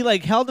 he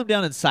like held him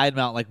down and side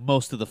mount like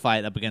most of the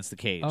fight up against the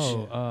cage.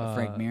 Oh,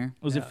 Frank Mir.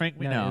 Was it Frank?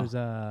 No, No. it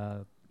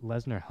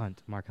was Lesnar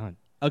Hunt, Mark Hunt.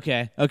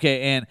 Okay,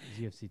 and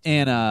He's UFC too.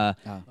 and Oh.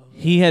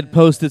 he had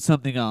posted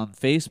something on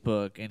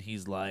Facebook, and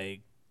he's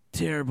like,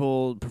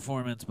 terrible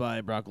performance by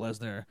Brock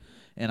Lesnar,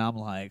 and I'm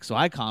like, so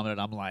I commented,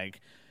 I'm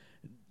like,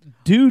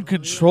 dude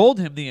controlled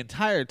him the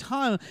entire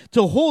time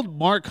to hold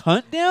Mark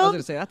Hunt I was down.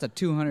 gonna say that's a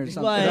 200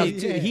 something. Like,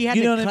 He had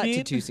you know to what I cut mean?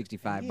 to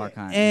 265. Mark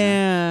Hunt.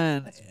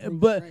 And Brute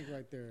but strength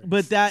right there.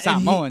 but that and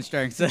he- Samoan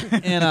strength.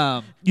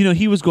 and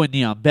he was going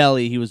knee on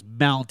belly, he was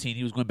mounting,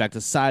 he was going back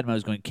to side mount, he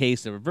was going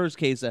Kesa, reverse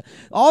Kesa,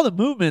 all the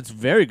movements,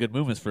 very good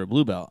movements for a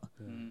blue belt.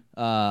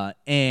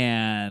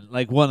 And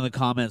like one of the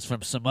comments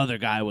from some other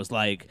guy was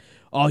like,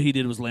 all he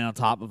did was lay on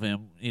top of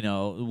him,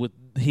 with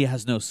he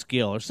has no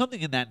skill or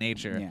something in that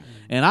nature. Yeah.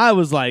 And I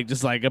was like,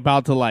 just like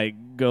about to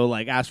like go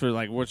like ask for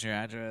like, what's your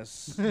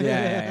address?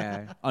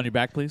 yeah. On your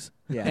back, please.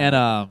 Yeah.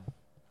 And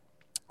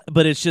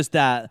but it's just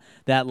that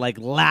like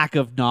lack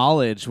of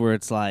knowledge where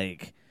it's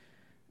like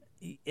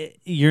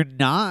you're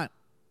not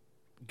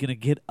gonna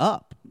get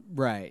up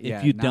Right.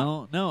 if you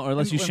don't know, or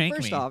unless you shank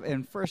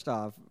me. First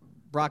off,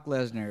 Brock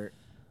Lesnar,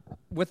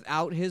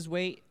 without his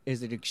weight,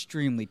 is an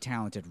extremely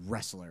talented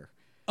wrestler.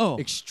 Oh,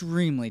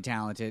 Extremely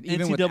talented.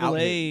 Even without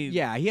NCAA. his,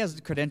 yeah, he has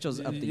the credentials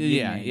of the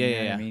Yeah, union. yeah, you know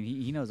what yeah. I mean,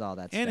 he knows all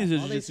that and stuff. he's a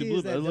All they jiu-jitsu see blue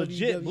is belt, a that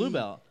legit blue WWE.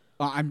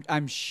 belt.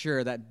 I'm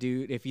sure that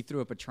dude, if he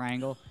threw up a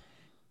triangle,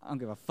 I don't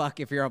give a fuck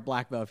if you're a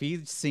black belt. If he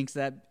sinks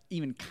that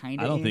even kind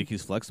of, I don't think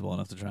he's flexible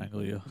enough to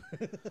triangle you.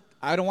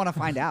 I don't want to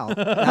find out.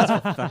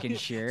 That's for fucking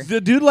sure. The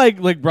dude like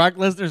Brock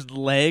Lesnar's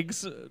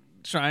legs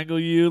triangle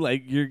you,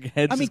 like your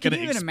head's I mean, just can gonna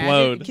you even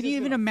explode. imagine? Can you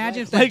even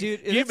imagine if that Like,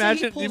 dude? can you let's say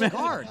he imagine? pulls a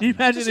guard. Can you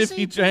imagine Let's if just say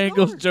he pulls a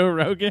triangles guard. Joe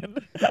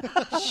Rogan?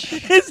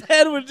 His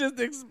head would just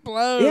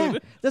explode. Yeah,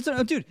 that's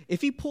what, dude.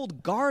 If he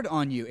pulled guard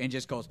on you and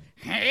just goes,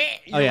 you're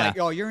yeah. like,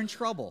 oh, you're in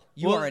trouble.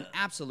 You Well, are in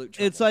absolute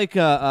trouble. It's like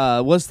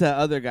what's that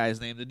other guy's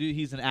name? The dude,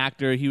 he's an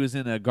actor. He was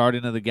in a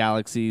Guardian of the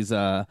Galaxy's.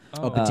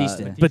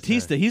 Batista.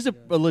 Batista. He's a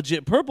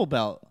legit purple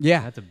belt.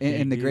 yeah, That's a in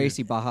big the dude.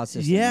 Gracie Baja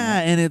system.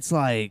 Yeah, and it's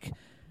like,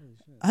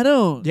 I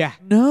don't. Yeah.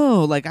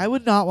 No, like I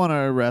would not want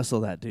to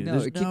wrestle that dude. No,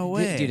 There's no dude,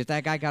 way. dude. If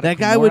that guy got that a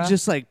guy would Kimura-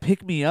 just like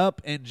pick me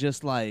up and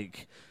just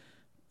like.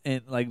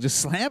 And like just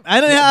slam.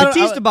 I don't know.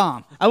 Batista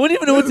bomb. I wouldn't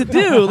even know what to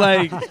do.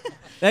 Like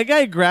that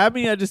guy grabbed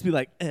me. I'd just be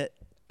like,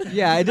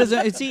 Yeah, it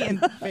doesn't. See, and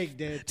Fake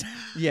dead.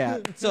 yeah.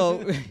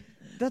 So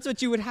that's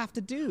what you would have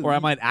to do. or I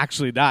might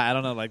actually die. I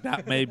don't know. Like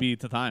that may be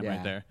the time Yeah.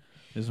 right there.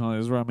 This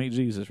is where I meet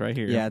Jesus right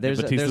here. Yeah, in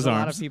there's Batista's a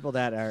lot arms. of people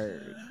that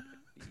are.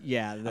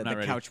 Yeah, the not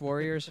ready. couch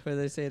warriors. What do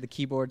they say? The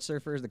keyboard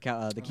surfers. The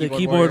The keyboard,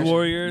 keyboard warriors.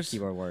 warriors. The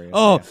keyboard warriors.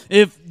 Oh,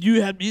 yeah. if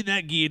you had me in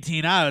that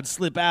guillotine, I would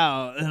slip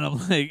out. And I'm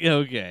like,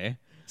 okay.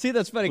 See,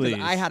 that's funny because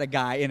Please. I had a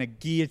guy in a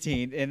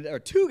guillotine, or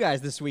two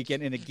guys this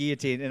weekend in a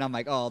guillotine, and I'm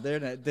like, oh,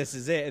 this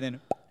is it, and then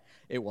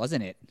it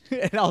wasn't it,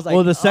 and I was like,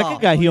 Well, the second oh.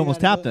 guy, he you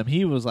almost gotta tapped go- him.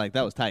 He was like,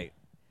 that was tight.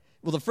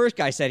 Well, the first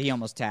guy said he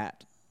almost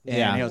tapped, and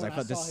Yeah. he was When like,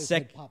 I but the saw his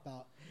second, head pop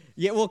out.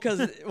 yeah, well,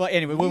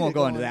 anyway, we won't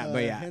go into that,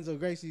 but yeah, Henzo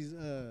Gracie's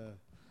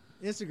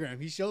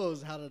Instagram. He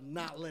shows how to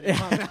not let it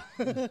pop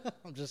out.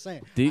 I'm just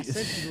saying. Do- I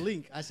sent you the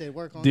link. I said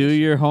work on Do this.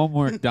 your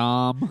homework,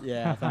 Dom.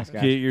 yeah, thanks,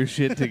 guys. Get your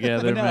shit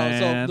together, But no,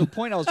 man. so the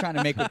point I was trying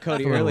to make with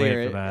Cody We're late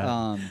earlier, for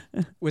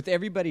that. with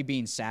everybody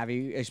being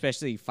savvy,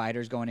 especially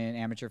fighters going in,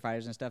 amateur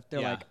fighters and stuff, they're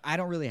Yeah. like, I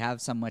don't really have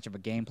so much of a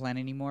game plan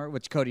anymore,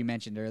 which Cody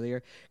mentioned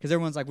earlier, because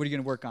everyone's like, what are you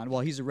going to work on?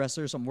 Well, he's a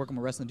wrestler, so I'm working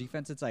on wrestling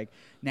defense. It's like,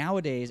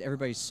 nowadays,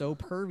 everybody's so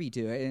pervy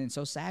to it and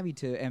so savvy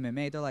to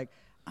MMA, they're like,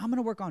 I'm going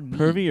to work on me.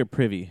 Pervy or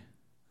privy?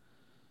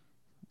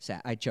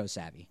 I chose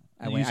savvy.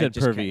 You said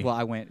pervy. Well,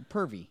 I went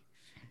pervy.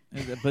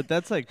 But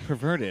that's like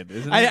perverted,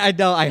 isn't it? I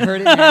know. I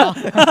heard it now.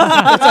 That's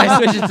why I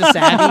switched it to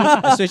savvy.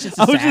 I switched it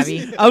to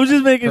savvy. I was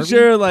just making Pervy?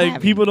 sure like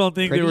Savvy. people don't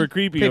think they Pretty? were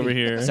creepy Pretty. over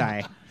here.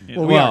 Sorry. Yeah.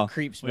 Well, we Well, are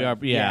creeps. we but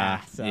are- yeah,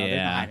 So there's no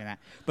yeah. hiding that.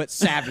 But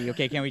savvy.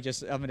 Okay, can we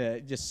just? I'm gonna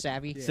just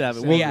savvy.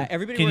 Savvy. So, Well, yeah,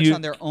 everybody can works you-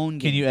 on their own.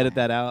 Can game you edit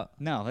plan. that out?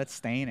 No, that's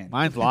staying in.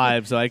 Mine's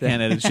live, so I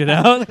can't edit shit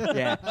out.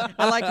 Yeah,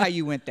 I like how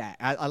you went that.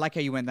 I like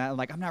how you went that.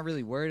 Like, I'm not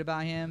really worried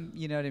about him.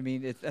 You know what I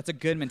mean? That's a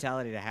good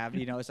mentality to have.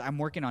 You know, I'm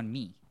working on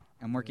me.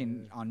 I'm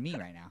working on me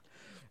right now.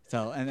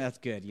 So, and that's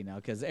good. You know,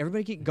 because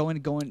everybody keep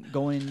going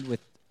with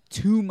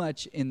too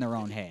much in their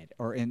own head,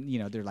 or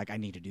they're like, I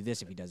need to do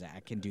this if he does that. I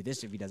can do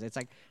this if he does it. It's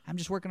like, I'm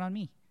just working on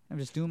me. I'm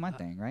just doing my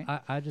thing, right?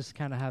 I just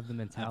kind of have the I've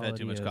mentality had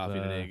too much of, coffee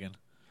today again.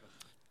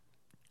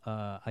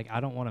 like I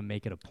don't want to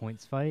make it a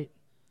points fight.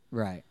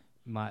 Right.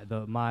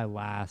 My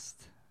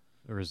last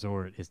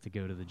resort is to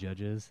go to the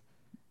judges.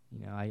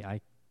 You know,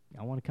 I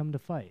want to come to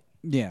fight.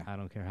 Yeah. I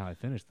don't care how I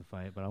finish the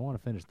fight, but I want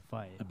to finish the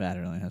fight. The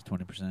batter only has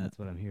 20%. That's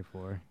what I'm here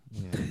for.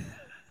 You know.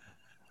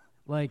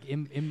 Like,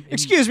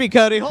 Excuse me,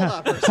 Cody. Hold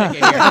on for a second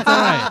here. That's all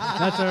right.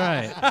 That's all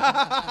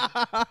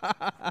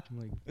right. I'm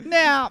like,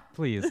 Now,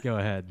 please go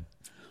ahead.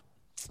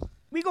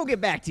 we gonna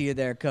get back to you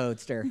there,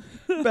 Codester.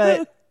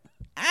 But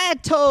I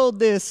told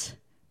this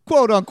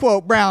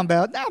quote-unquote brown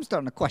belt. Now I'm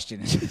starting to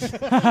question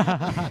it.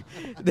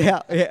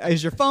 Now,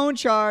 is your phone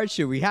charged?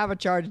 Should we have a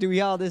charge? Do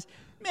we all this?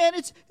 Man,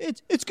 it's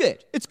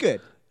good. It's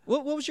good.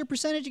 What was your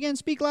percentage again?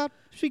 Speak loud.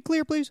 Speak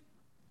clear, please.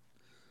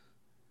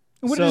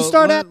 And what did it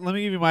start at? Let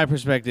me give you my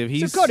perspective.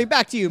 So, Cody,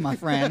 back to you, my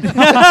friend.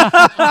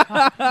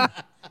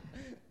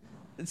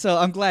 So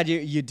I'm glad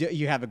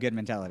you have a good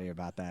mentality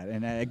about that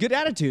and a good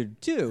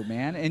attitude too,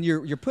 man. And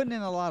you're putting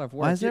in a lot of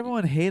work. Why does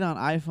everyone hate on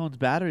iPhone's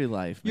battery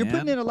life? You're man?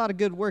 putting in a lot of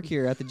good work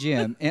here at the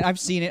gym, and I've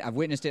seen it, I've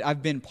witnessed it,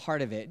 I've been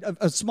part of it,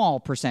 a small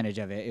percentage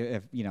of it.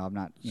 If I'm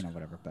not,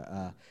 whatever.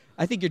 But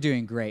I think you're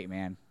doing great,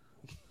 man.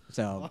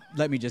 So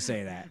let me just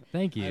say that.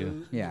 Thank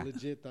you. Yeah.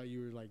 legit thought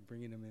you were like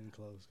bringing him in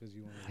close because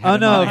you wanted. Oh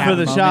no, Have for a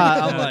the moment.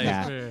 shot. I'm Yeah, like,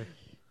 Yeah. sure.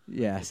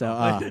 Yeah. So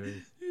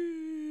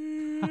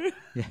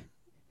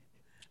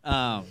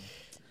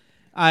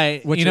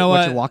what's your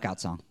what? walkout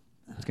song?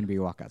 It's gonna be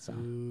your walkout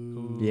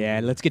song.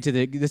 Yeah, let's get to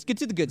the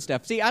good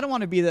stuff. See, I don't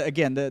want to be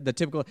the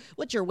typical.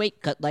 What's your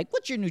weight cut like?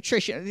 What's your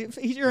nutrition?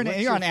 You're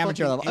on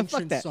amateur level.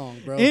 Fuck that Song,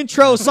 bro.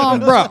 intro song,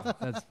 bro.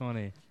 That's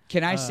funny.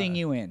 Can I sing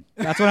you in?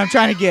 That's what I'm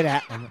trying to get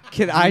at.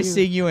 Can I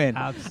sing you in?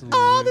 Absolutely.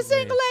 All the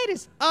single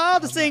ladies. All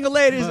the single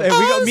ladies. Hey,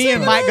 me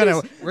and Mike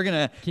we're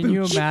gonna. Can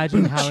you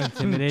imagine how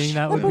intimidating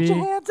that would be? Put your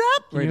hands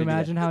up. Can you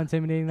imagine how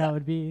intimidating that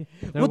would be?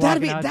 They're Well,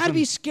 that'd walking out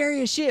be some-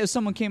 scary as shit if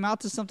someone came out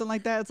to something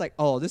like that. It's like,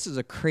 oh, this is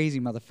a crazy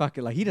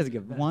motherfucker. Like he doesn't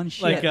give one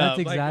shit. Like That's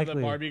like exactly-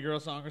 the Barbie girl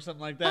song or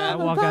something like I that.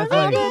 walk out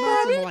like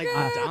Something like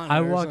Madonna I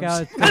or walk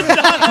out.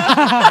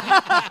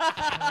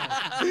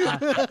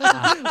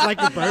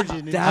 like a virgin.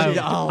 and That'd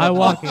shit. be- oh, I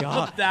walk. Dude,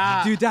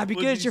 that'd be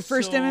would good. be It's your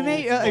first so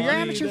MMA, your funny,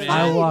 amateur man. fight.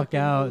 I walk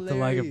out to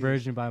like a hilarious.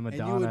 Virgin by you would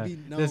Madonna. be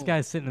This known.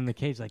 guy's sitting in the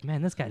cage like,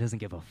 man, this guy doesn't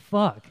give a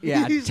fuck.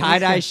 Yeah, He's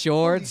tie-dye like,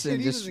 shorts holy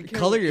and shit, he just doesn't care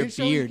color what your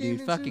intro he beard, came dude.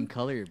 into? Fucking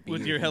color your beard.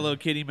 With your Hello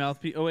Kitty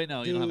mouthpiece. Oh wait,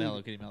 no, you don't have a Dude.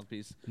 Hello Kitty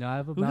mouthpiece. No, I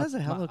have a Who has a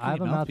Hello I have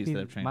Kitty a mouthpiece that I've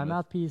mouthpiece. trained My with?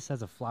 mouthpiece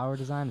has a flower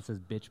design. It says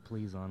 "bitch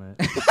please" on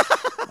it.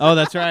 Oh,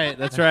 that's right.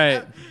 That's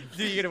right.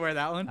 Do you gonna wear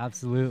that one?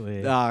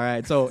 Absolutely. All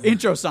right. So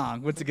intro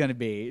song. What's it gonna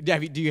be?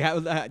 Do you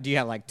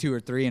have like 2 or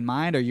 3 in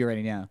mind, or you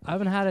already know? I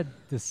haven't had it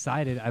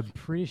decided. I'm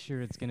pretty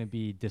sure it's gonna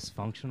be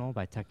 "Dysfunctional"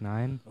 by Tech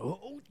Nine.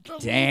 Oh,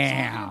 that's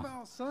Damn. What I'm talking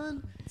about,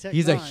 son. Tech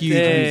He's a Nine. huge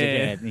Yeah. music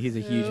head. He's a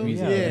huge Hell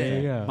music Yeah, yeah.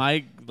 there you head. go.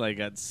 Mike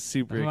got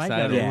super Mike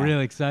excited. got Yeah.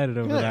 really excited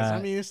over Yes, that.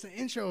 I mean, it's the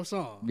intro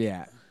song.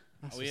 Yeah.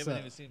 That's We what's haven't up.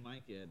 even seen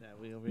Mike yet, have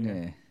we? Over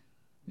here.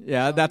 Yeah.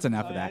 Yeah. That's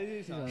enough of that.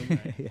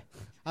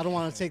 I don't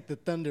want to take the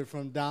thunder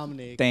from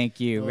Dominic.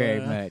 Thank you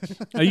very Uh, much.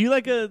 Are you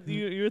like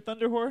you're a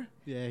thunder whore?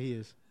 Yeah, he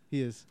is.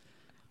 He is.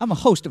 I'm a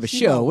host of a See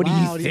show. how What do you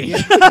loud he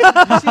think? gets?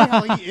 You see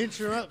how he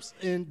interrupts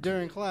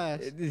during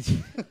class?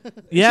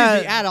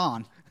 Yeah. Add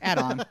on. Add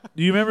on.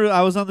 Do you remember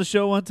I was on the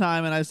show one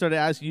time and I started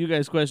asking you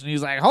guys questions?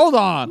 He's like, "Hold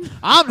on,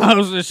 I'm the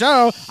host of the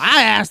show.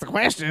 I ask the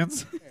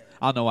questions."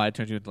 I don't know why I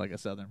turned you into like a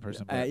Southern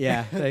person. But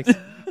Yeah. Thanks.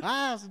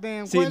 I ask the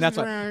damn See, questions that's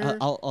why around here.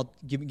 I'll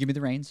give me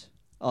the reins.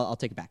 I'll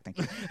take it back. Thank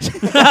you.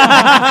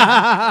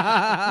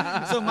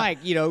 So, Mike,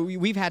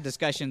 we've had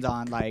discussions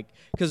on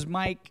because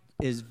Mike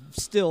is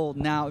still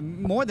now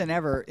more than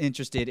ever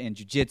interested in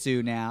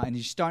jiu-jitsu now, and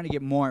he's starting to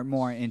get more and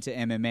more into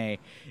MMA.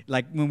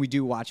 Like when we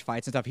do watch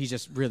fights and stuff, he's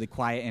just really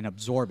quiet and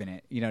absorbing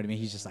it. You know what I mean?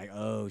 He's just like,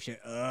 oh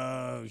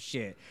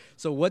shit.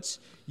 So what's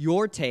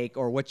your take,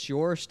 or what's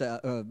your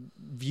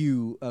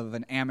view of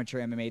an amateur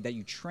MMA that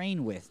you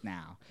train with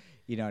now?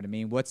 You know what I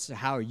mean?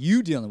 How are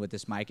you dealing with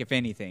this, Mike, if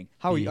anything?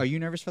 Are you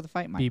nervous for the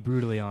fight, Mike? Be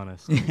brutally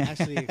honest. I'm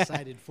actually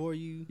excited for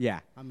you. Yeah.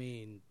 I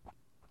mean,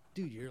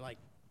 dude, you're like,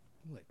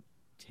 what,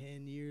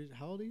 10 years?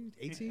 How old are you?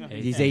 18?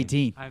 He's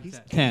 18. I'm He's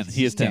 10.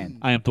 He is 10. 10.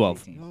 I am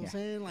 12. You know what I'm Yeah.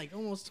 saying? Like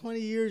almost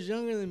 20 years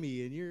younger than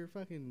me, and you're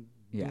fucking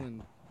Yeah.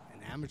 doing an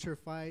amateur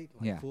fight,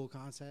 like Yeah. full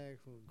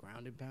contact, full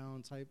ground and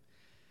pound type.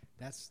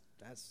 That's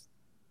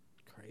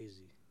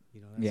crazy.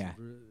 You know, Yeah.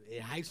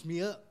 It hypes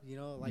me up. You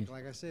know, like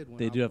I said, when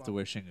They do have to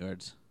wear shin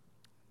guards.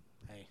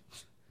 Hey,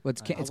 Well,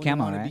 it's I it's wouldn't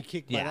camo, wanna right? Be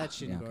kicked Yeah. by that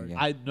shit Yeah, okay, guard.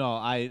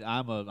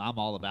 yeah. I'm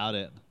all about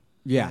it.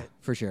 Yeah, Right.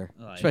 for sure.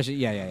 Like- Especially,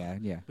 yeah.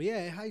 But yeah,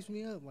 it hypes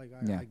me up. Like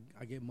Yeah.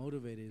 I get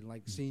motivated.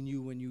 Like seeing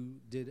you when you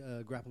did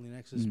Grappling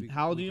X this Mhm. week.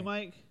 How old are you,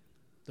 weekend. Mike?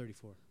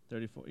 34.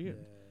 34. Yeah.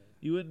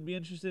 You wouldn't be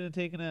interested in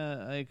taking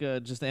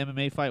just an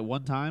MMA fight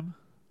one time?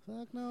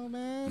 Fuck no,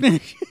 man.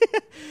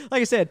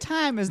 Like I said,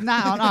 time is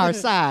not on our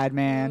side,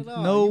 man.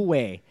 No, No you-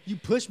 way. You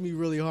pushed me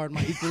really hard.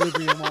 My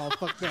equilibrium all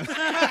fucked up.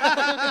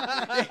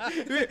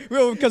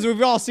 Well, because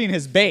we've all seen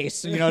his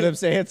base, you know what I'm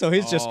saying? So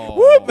he's just Oh.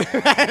 whoop.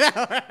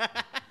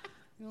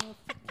 You know,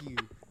 fuck you.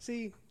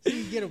 See,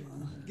 get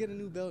a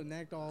new belt and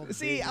act all.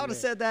 See, big I would and have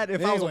said that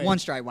if But I was a anyway.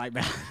 one-stripe white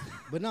belt.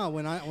 But no,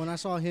 when I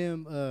saw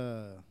him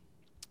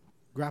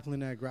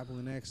grappling at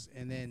Grappling X,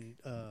 and then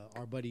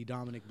our buddy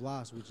Dominic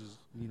Blas, which is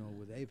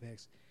with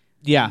Apex.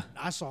 Yeah.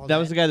 I saw That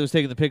was the guy that was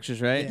taking the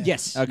pictures, right? Yeah.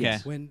 Yes. Okay.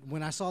 yes.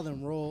 When I saw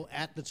them roll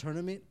at the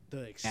tournament,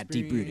 the At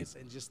Deep Rooted. experience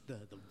and just the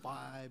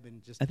vibe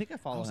and just I think I I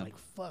follow was him. like,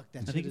 fuck, that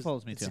I shit think he is,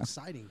 follows me it's too.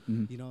 exciting,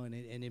 Mhm.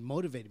 and it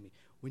motivated me.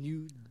 When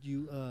you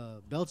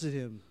belted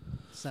him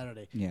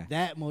Saturday, Yeah.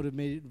 that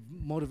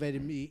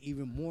motivated me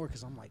even more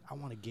because I'm like, I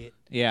want to get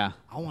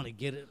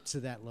it to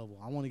that level.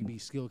 I want to be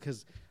skilled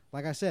because,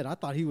 like I said, I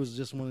thought he was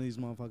just one of these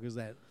motherfuckers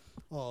that,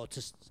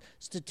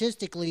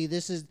 statistically,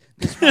 this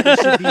fighter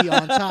should be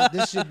on top.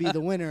 This should be the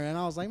winner. And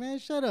I was like, man,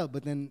 shut up.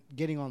 But then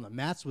getting on the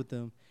mats with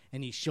him,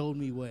 and he showed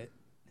me what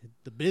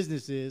the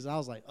business is. I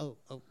was like, oh,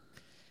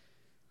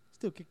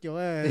 still kick your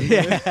ass.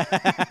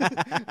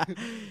 Yeah.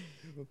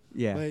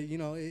 Yeah. But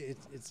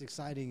it's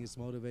exciting, it's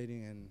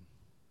motivating, and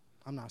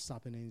I'm not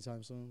stopping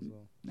anytime soon. So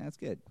That's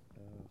good.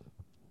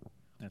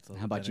 That's a How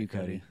little about better, you,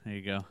 Cody? There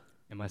you go.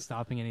 Am I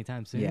stopping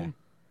anytime soon? Yeah.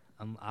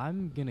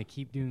 I'm gonna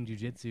keep doing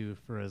jujitsu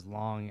for as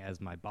long as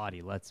my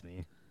body lets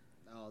me.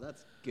 Oh,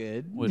 that's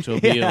good. Which will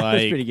be Yeah, that's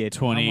pretty like good.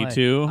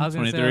 22, I was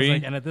gonna say, I was 23.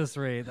 like, and at this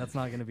rate, that's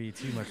not gonna be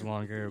too much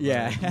longer. but-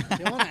 Yeah.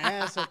 I want to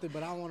add something,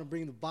 but I don't want to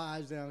bring the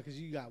vibes down because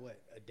you got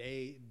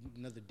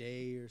another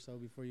day or so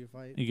before your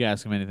fight. You can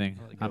ask him anything.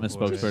 Go I'm a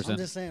for it. I'm spokesperson.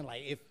 just saying,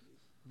 like, if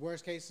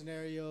worst case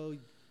scenario,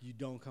 you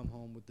don't come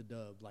home with the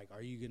dub, like,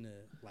 are you gonna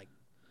like?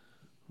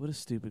 What a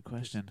stupid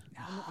question.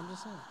 I'm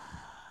just saying.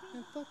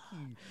 Man, fuck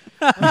you.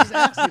 I'm just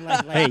asking,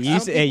 like Hey, some you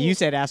people-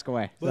 said ask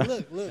away. But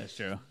look, That's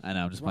true. I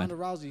know. I'm just Ronda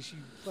playing. Rousey, she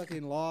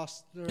fucking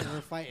lost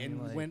her fight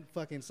and Like- went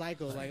fucking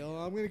psycho. Like, oh,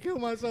 I'm gonna kill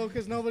myself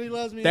because nobody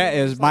loves me. That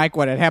is, It's like- Mike,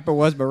 what had happened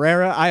was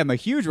Barrera. I am a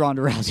huge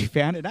Ronda Rousey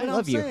fan, and I But I'm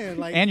love you. saying,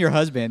 like- and your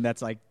husband,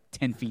 that's like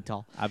 10 feet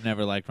tall. I've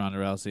never liked Ronda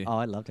Rousey. Oh,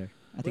 I loved her.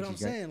 I But think I'm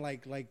she's great. saying,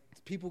 like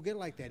people get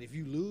like that. If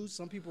you lose,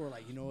 some people are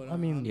like, you know what? I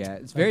mean, I'm- Yeah,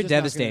 it's I'm very just not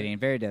gonna- devastating.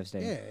 Very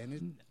devastating. Yeah, and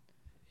it,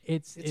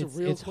 It's It's a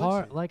real hard.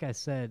 question. Like I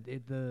said,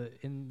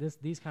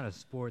 these kind of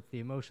sports, the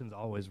emotions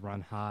always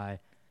run high.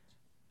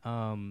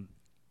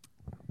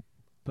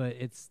 But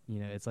it's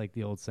it's like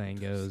the old saying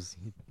goes,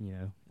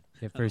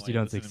 if first why you you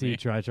don't listen to me.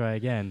 succeed, try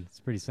again. It's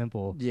pretty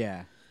simple.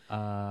 Yeah.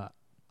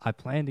 I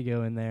plan to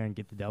go in there and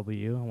get the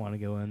W. I want to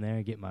go in there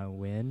and get my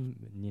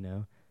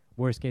win.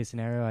 Worst case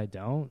scenario, I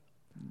don't.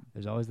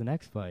 There's always the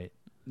next fight.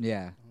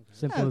 Yeah.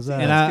 Simple as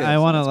that. And That's good. I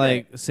want to That's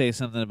like say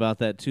something about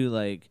that too.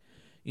 Like,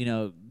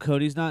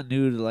 Cody's not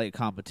new to like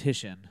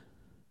competition.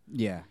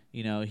 Yeah.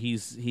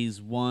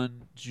 He's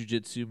won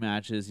jiu-jitsu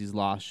matches. He's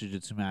lost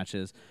jiu-jitsu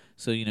matches.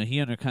 So he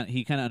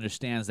kind of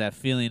understands that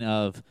feeling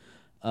of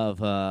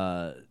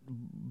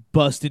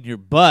busting your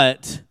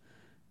butt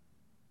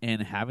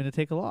and having to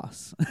take a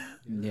loss.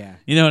 Yeah.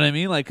 You know what I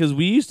mean? Like, because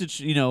we used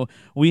to,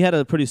 we had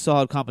a pretty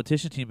solid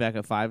competition team back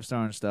at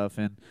 5-Star and stuff,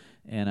 and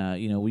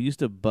we used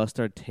to bust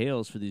our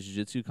tails for these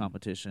jiu-jitsu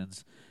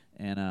competitions.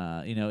 And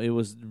it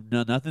was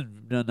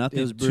nothing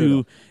was too.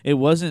 brutal. It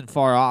wasn't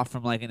far off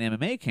from like an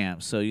MMA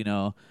camp. So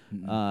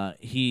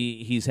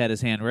he's had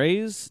his hand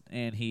raised,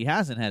 and he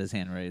hasn't had his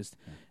hand raised,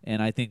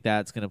 and I think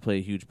that's going to play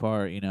a huge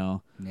part.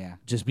 Yeah.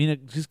 Just being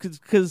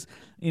because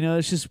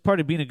it's just part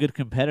of being a good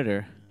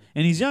competitor,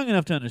 and he's young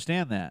enough to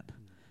understand that.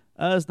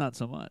 Us, not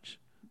so much.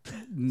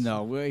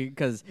 No,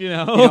 because You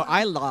know?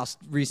 I lost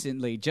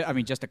recently.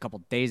 Just a couple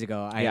days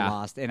ago, I Yeah.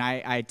 lost, and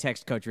I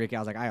texted Coach Ricky. I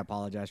was like, I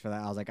apologize for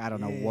that. I was like, I don't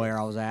know Yeah. where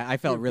I was at. I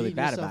felt You're really beating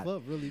bad yourself about it.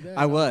 up really bad.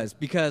 I was,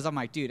 because I'm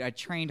like, dude, I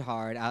trained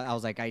hard. I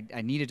was like, I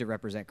needed to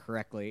represent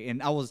correctly,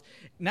 and I was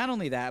not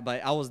only that,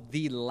 but I was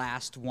the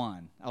last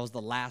one. I was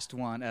the last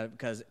one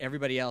because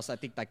everybody else, I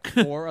think, like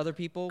 4 other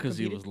people. Because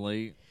he competed. was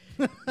late.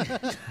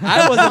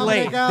 I wasn't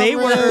late. They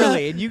were Alvarez.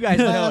 early, and you guys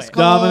know Last it.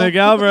 call. Dominic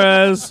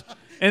Alvarez.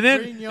 And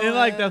Bring then, your in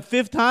like the ass.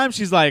 5th time,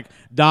 she's like,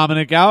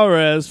 Dominic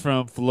Alvarez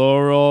from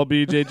Floral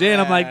BJJ. And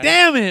I'm like,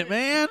 damn it,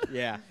 man.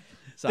 Yeah.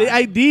 They Sorry.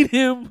 ID'd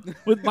him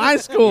with my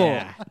school.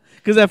 Yeah.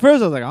 Because at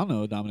first I was like, I don't know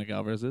who Dominic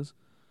Alvarez is.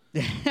 I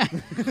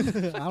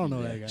don't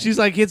know that guy. She's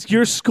like, it's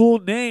your school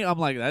name. I'm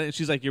like, that.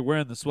 She's like, you're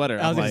wearing the sweater.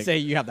 I was I'm going like, to say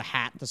you have the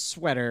hat, the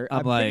sweater. I'm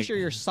I'm pretty like- sure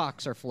your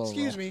socks are floral.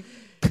 Excuse me.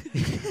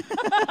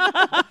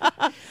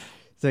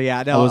 So yeah,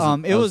 I no,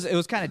 was- it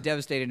was kind of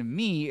devastating to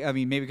me. I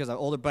mean, maybe because I'm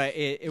older, but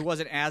it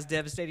wasn't as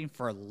devastating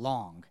for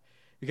long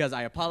because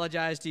I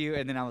apologized to you,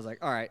 and then I was like,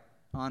 all right,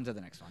 on to the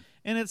next one.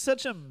 and it's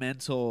such a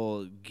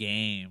mental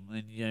game.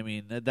 And I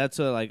mean, that's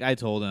what, like, I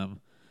told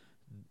him,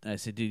 I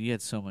said, dude, you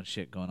had so much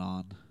shit going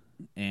on.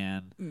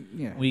 And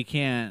Yeah, we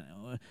can't.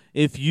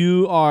 If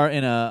you are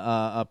in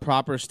a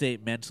proper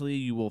state mentally,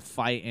 you will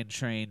fight and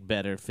train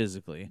better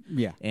physically.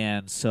 yeah.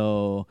 And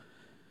so,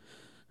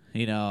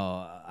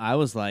 I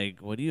was like,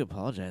 "What are you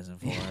apologizing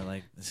for?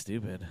 Like, it's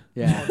stupid."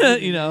 Yeah.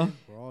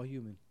 We're all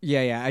human.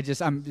 Yeah.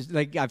 I'm just,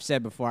 like I've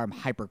said before, I'm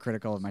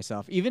hypercritical of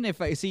myself. Even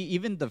if I see,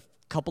 even the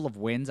couple of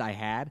wins I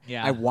had,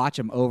 Yeah. I watch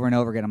them over and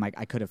over again. I'm like,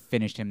 I could have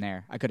finished him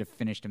there. I could have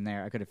finished him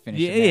there. I could have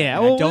finished Yeah, him there. yeah.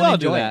 And Well, I don't we all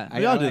enjoy do it. that. I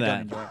We all do don't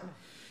that. enjoy it.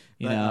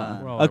 You But, know,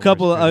 We're all a our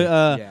couple. worst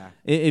critics. Yeah.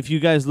 If you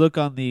guys look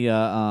on the,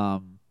 I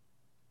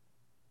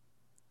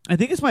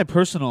think it's my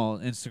personal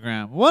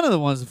Instagram. One of the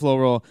ones in Flow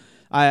Roll,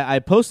 I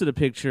posted a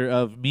picture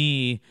of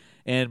me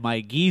and my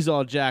gis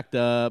all jacked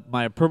up,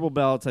 my purple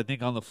belts, I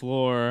think, on the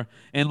floor,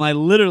 and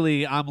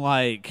literally, I'm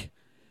like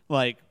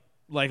I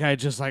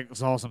just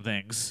saw some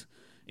things,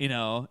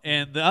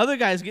 and the other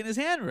guy's getting his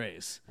hand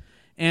raised.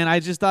 And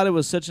I just thought it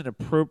was such an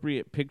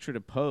appropriate picture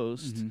to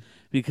post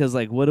because,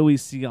 what do we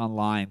see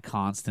online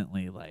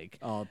constantly?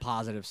 Oh,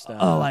 positive stuff.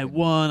 Oh, I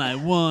won,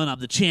 I'm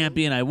the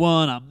champion, I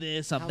won, I'm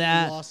this, I'm How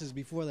that. many losses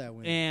before that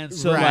win? And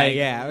so, right,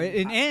 yeah,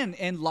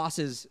 and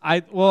losses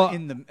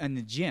in in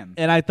the gym.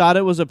 and I thought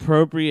it was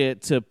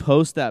appropriate to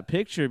post that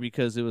picture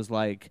because it was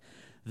like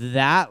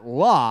that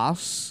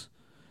loss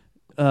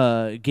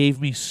gave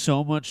me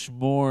so much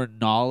more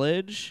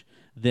knowledge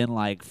than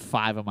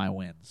 5 of my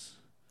wins.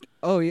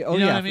 Oh yeah. Oh You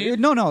know yeah. what I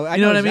mean? No. I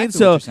You know what I mean? exactly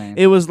So what you're saying.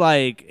 it was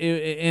like,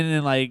 and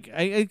then like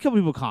a couple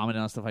people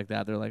commented on stuff like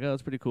that. They're like, "Oh,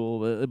 it's pretty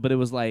cool," but it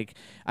was like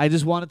I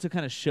just wanted to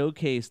kind of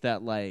showcase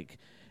that like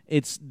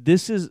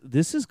this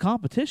is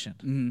competition.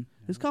 Mhm.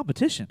 It's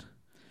competition.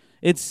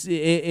 It's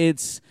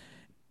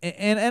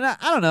and I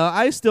don't know.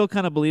 I still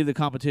kind of believe that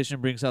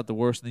competition brings out the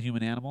worst in the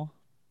human animal.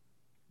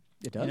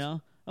 It does. You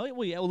know? Oh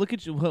well, yeah. Well, look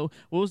at you. What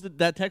was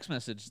that text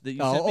message that you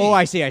sent me? Oh,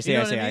 I see. You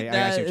know what I mean?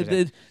 I see what you're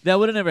saying. That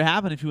would have never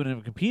happened if you would have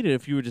never competed,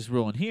 if you were just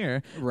rolling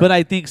here. Right. But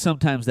I think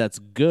sometimes that's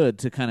good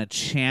to kind of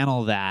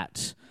channel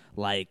that,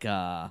 like,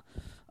 I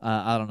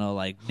don't know,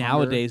 like Hunger.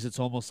 nowadays it's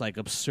almost like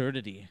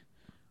absurdity.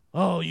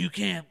 Oh, you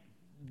can't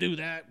do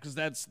that because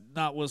that's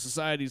not what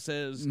society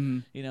says.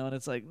 Mhm. You know, and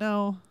it's like,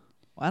 no.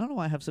 I don't know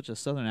why I have such a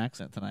southern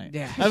accent tonight.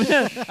 Yeah. I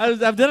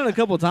mean, I've done it a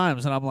couple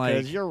times, and I'm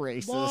like, you're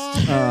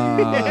racist.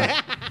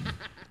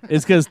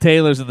 it's because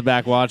Taylor's in the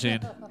back watching.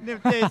 She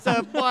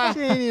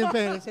ain't even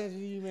paying attention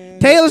to you, man.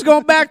 Taylor's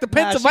going back to Nah,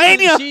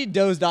 Pennsylvania. she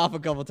dozed off a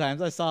couple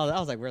times. I saw that. I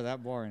was like, "We're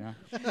that boring,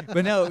 huh?"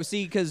 But no,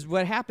 see, because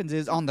what happens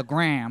is on the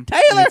gram,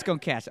 Taylor! it's gonna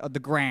catch on the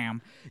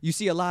gram. You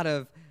see a lot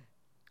of,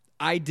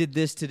 "I did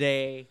this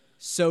today,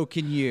 so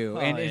can you,"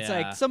 and Oh, it's yeah.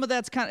 like some of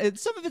that's kind of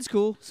some of it's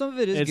cool, some of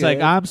it is. It's good.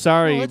 like, I'm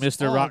sorry, No, it's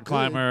Mr. all Rock good.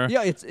 Climber,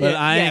 Yeah, it's but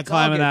I ain't it's all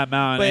climbing good. that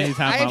mountain But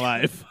anytime in my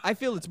life. I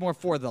feel it's more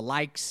for the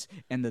likes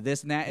and the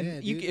this and that.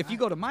 And Yeah, dude, if you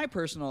go to my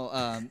personal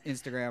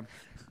Instagram,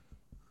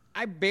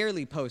 I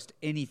barely post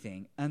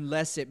anything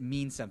unless it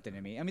means something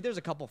to me. I mean, there's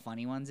a couple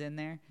funny ones in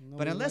there, but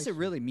Nobody unless likes it you.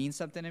 really means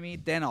something to me,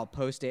 then I'll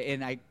post it.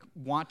 And I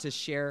want to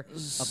share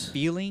a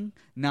feeling,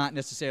 not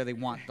necessarily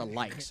want the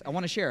likes. I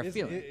want to share a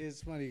feeling.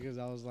 It's funny because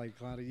I was like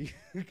clowning you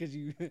because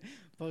you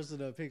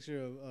posted a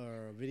picture of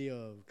or a video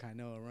of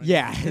Kainoa running.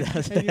 Yeah.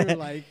 and you were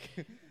like,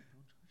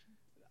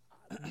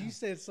 you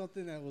said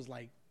something that was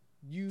like,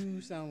 you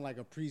sound like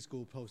a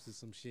preschool posted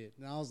some shit,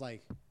 and I was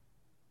like,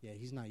 yeah,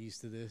 he's not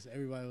used to this.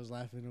 Everybody was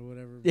laughing or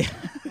whatever. Yeah.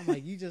 I'm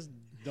like, you just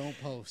don't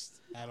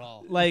post at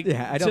all. Like,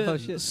 Yeah, I don't to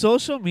post shit.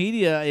 social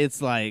media,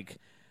 it's like,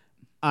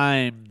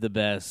 I'm the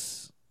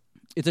best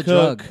It's a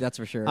cook. drug, that's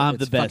for sure. I'm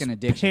it's the best fucking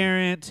addiction.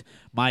 parent.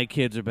 My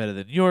kids are better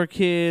than your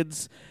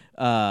kids.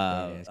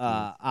 it's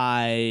cool.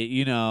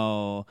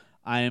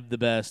 I am the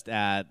best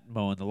at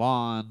mowing the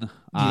lawn.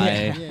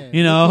 Yeah.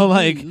 You know, Look at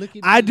like me, look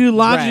at I me. do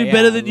laundry Right,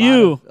 better yeah, than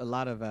you. A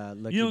lot of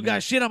lucky You don't men.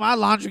 got shit on my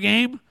laundry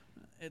game.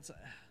 It's. Are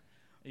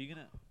you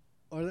gonna?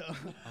 Or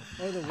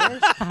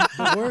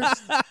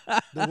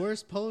the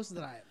worst post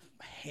that I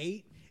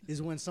hate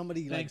is when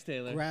somebody Thanks,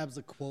 Taylor. grabs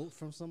a quote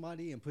from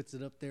somebody and puts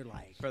it up there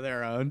like, for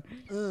their own.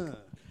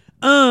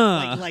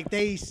 like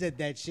they said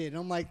that shit, and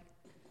I'm like,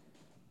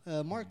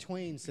 Mark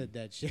Twain said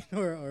that shit,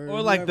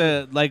 Or like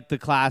the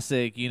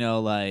classic,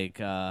 like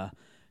God,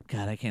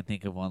 I can't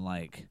think of one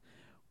like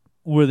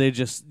where they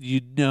just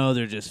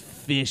they're just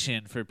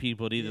fishing for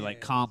people to either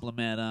like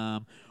compliment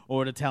them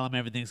or to tell them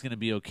everything's gonna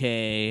be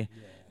okay.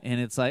 And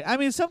it's like, I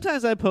mean,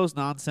 sometimes I post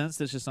nonsense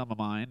that's just on my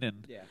mind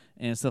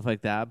and stuff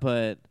like that,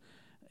 but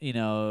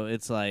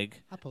it's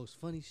like I post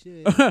funny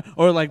shit.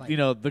 or like Like the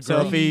girl,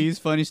 Selfies,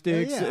 funny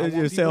sticks, Yeah, I want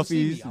people to see selfies,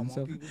 me. I and want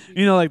stuff. people to see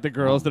me. like the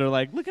girls that are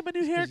like, look at my new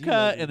 'cause you haircut,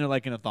 love me. and they're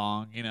like in a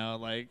thong,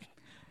 like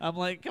I'm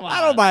like, come on,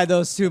 I don't buy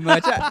those too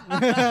much.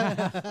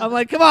 I'm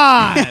like, come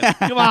on,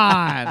 come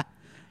on.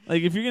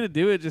 Like, if you're gonna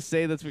do it, just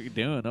say that's what you're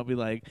doing. Don't be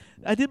like,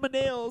 I did my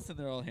nails, and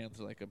their all hands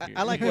are like up here.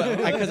 I like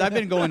because I've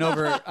been going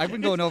over.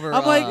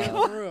 I'm like,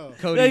 For real.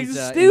 Cody's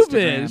Like, stupid.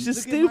 Instagram. It's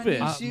just Look at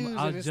my stupid. new shoes,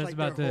 I was and it's just like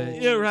about their to-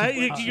 whole Yeah, right. butt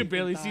You cheek can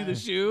barely and see the thigh.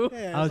 shoe.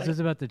 Yeah, I was it's just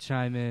about to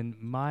chime in.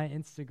 My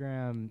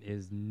Instagram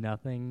is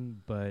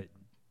nothing but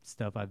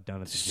stuff I've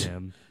done at the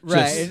gym.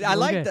 Right, Just- and I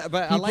like Okay, that,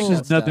 but I like people- that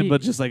Just nothing stuff.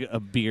 but just like a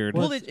beard.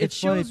 Well, it's- it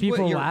it's funny, shows what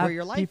where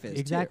your life is, too.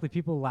 Exactly.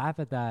 People laugh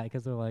at that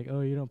because they're like,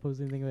 "Oh, you don't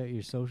post anything about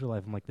your social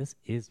life." I'm like, "This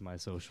is my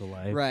social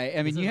life." Right.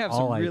 I mean, This you is have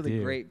some all I really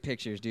do. great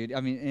pictures, dude.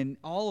 I mean, and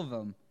all of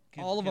them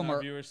Can are our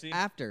viewers see?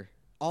 after.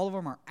 All of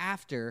them are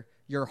after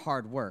your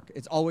hard work.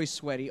 It's always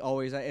sweaty,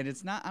 always, and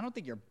it's not. I don't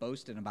think you're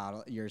boasting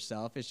about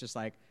yourself. It's just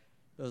like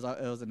it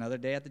was another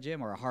day at the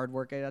gym or a hard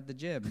workout at the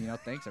gym.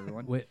 Thanks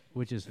everyone.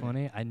 Which is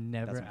funny. I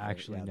never my favorite.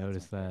 actually Yeah, that's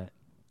noticed that.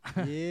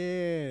 Yeah,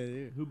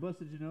 dude. Who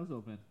busted your nose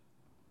open?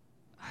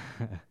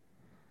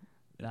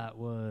 That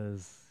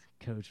was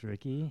Coach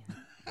Ricky.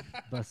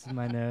 Busted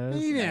my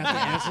nose. You didn't have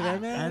to answer that,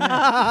 And man. then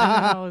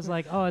I was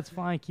like, "Oh, it's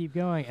fine, keep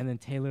going." And then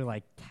Taylor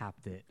like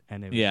tapped it,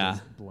 and it was Yeah.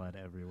 just blood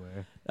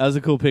everywhere. That was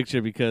a cool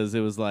picture because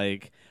it was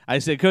like, I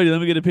said, Cody, let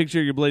me get a picture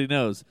of your bloody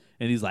nose.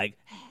 And he's like,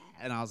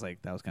 and I was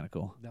like, that was kind of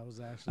cool. That was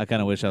actually. I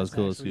kinda wish I was that's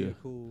cool as actually you.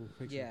 a cool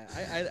picture.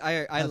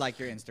 Yeah, I like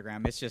your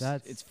Instagram. It's just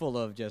That's- it's full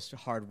of just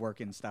hard work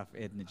and stuff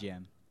in the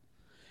gym.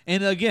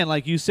 And again,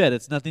 like you said,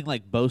 it's nothing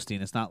like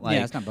boasting. It's not like,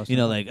 it's not boasting.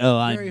 like, oh,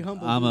 Very I'm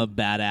humble a dude.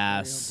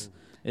 badass. Very humble.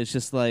 It's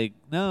just like,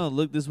 no,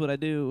 look, this is what I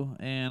do,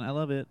 and I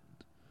love it.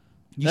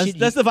 You That's, should-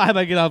 that's the vibe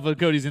I get off of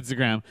Cody's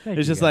Instagram. Thank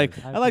It's you, just like,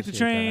 guys. I like to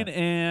appreciate train, that.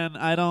 and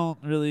I don't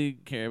really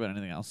care about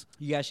anything else.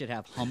 You guys should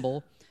have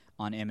humble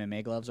on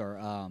MMA gloves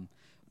or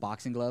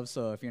boxing gloves.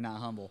 So if you're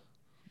not humble,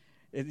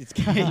 It's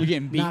you're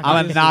getting beat. Knock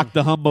I'm gonna knock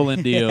the humble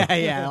into you.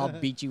 yeah, I'll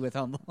beat you with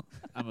humble.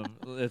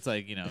 It's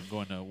like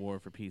going to war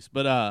for peace,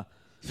 but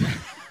it's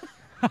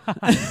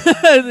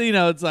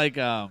like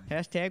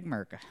Hashtag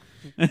Merca.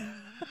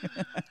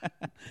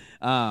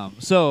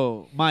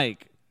 So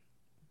Mike,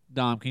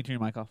 Dom, can you turn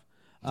your mic off?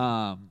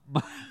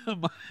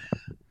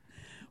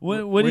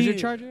 What Where's do your you,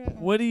 charger at?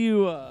 What do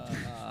you?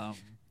 Are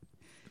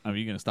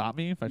you gonna stop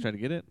me if I try to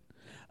get it?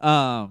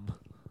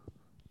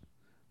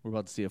 We're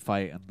about to see a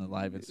fight on the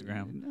live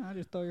Instagram. No,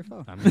 just throw your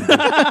phone. I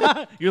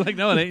mean, You're like,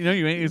 no, it ain't. No,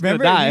 you ain't. It's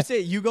Remember, gonna die. you say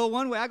you go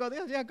one way, I go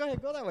the other. Yeah, go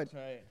ahead, go that way.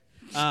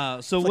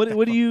 So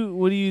what do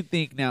you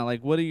think now?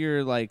 Like, what are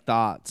your like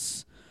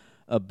thoughts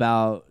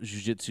about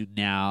jiu-jitsu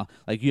now?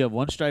 Like, you have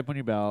one stripe on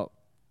your belt.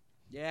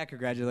 Yeah,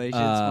 congratulations,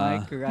 Uh,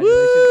 Mike.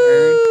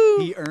 Congratulations.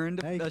 He earned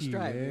Thank the you,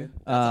 stripe. man. Dude.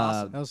 That's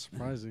awesome. That was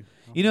surprising.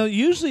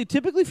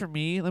 Typically for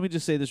me, let me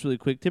just say this really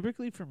quick.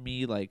 Typically for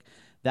me, like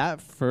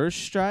that first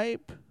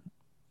stripe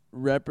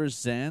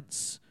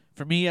represents,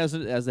 for me as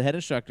the head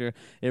instructor,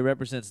 it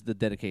represents the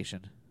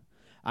dedication.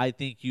 I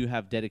think you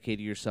have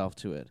dedicated yourself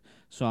to it.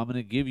 So I'm going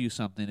to give you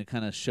something to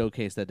kind of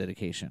showcase that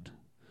dedication.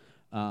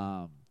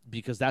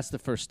 Because that's the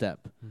first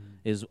step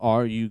is,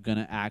 are you going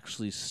to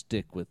actually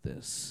stick with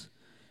this?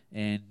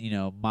 And,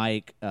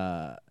 Mike,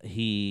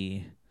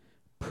 he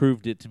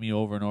proved it to me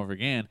over and over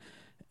again.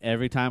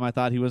 Every time I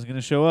thought he wasn't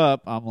going to show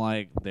up, I'm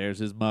like, there's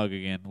his mug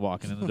again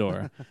walking in the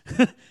door.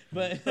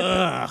 But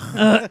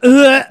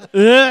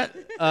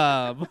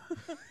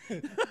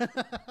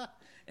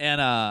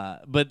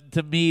but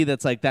to me,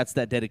 that's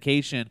that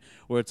dedication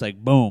where it's like,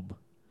 boom,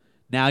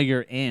 now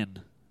you're in.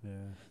 Yeah.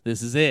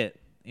 This is it.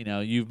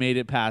 You've made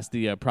it past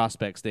the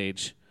prospect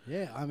stage.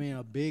 Yeah, I mean,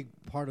 a big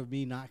part of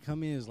me not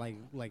coming is like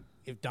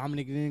if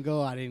Dominic didn't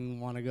go, I didn't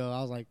want to go.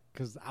 I was like,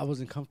 because I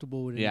wasn't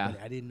comfortable with anybody.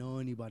 Yeah. I didn't know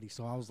anybody,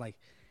 so I was like,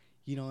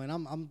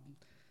 and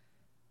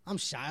I'm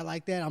shy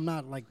like that. I'm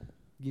not like,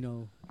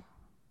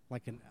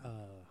 like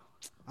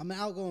I'm an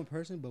outgoing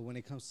person, but when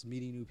it comes to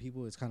meeting new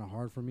people, it's kind of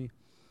hard for me.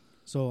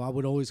 So I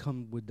would always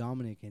come with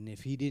Dominic, and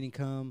if he didn't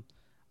come,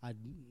 I'd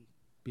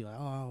be like,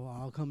 oh,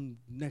 I'll come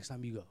next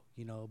time you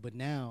go, But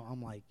now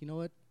I'm like, you know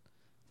what?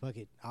 Fuck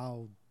it.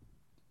 I'll,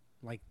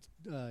 like,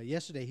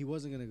 yesterday he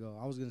wasn't going to go.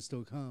 I was going to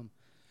still come,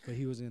 but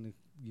he wasn't going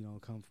to,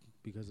 come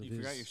because of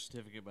his.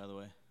 certificate, by the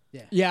way.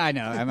 Yeah. Yeah, I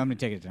know. I'm going to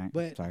take it tonight.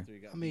 But, Sorry.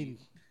 I mean,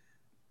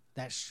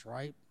 that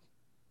stripe,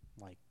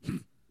 like,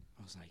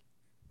 I was like,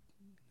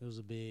 it was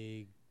a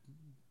big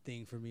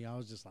thing for me. I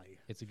was just like,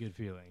 it's a good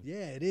feeling.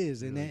 yeah, it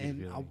is. Really good And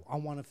feeling. I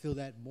want to feel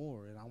that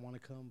more, and I want to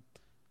come,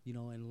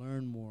 and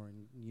learn more,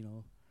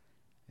 and,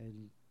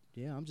 and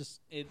yeah, I'm just.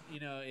 It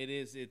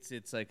is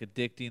it's like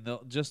addicting,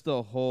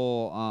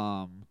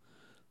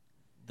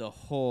 the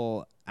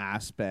whole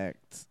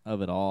aspect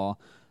of it all.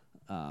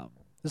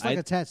 It's like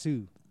a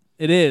tattoo.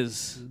 It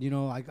is.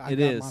 I It got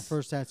is. my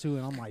first tattoo,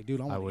 and I'm like,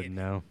 dude, I wouldn't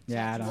know.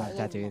 Yeah, I don't have a all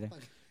tattoo over either. my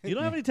fucking- You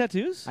don't have any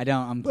tattoos? I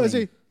don't. I'm But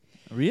clean.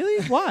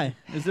 Really? Why?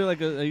 Is there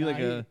like are you like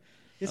a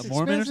It's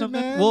Mormon or expensive,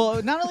 something? man.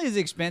 Well, not only is it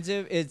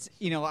expensive, it's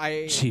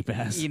I cheap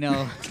ass?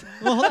 Well,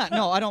 hold on.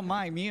 No, I don't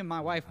mind. Me and my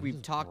wife,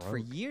 we've talked for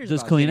years.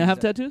 Does about Kalina getting have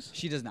some- tattoos?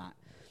 She does not.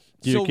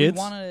 Do your so kids? we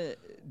want to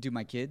do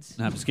my kids.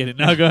 No, I'm just kidding.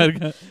 No, go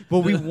ahead.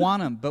 Well, we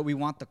want them, but we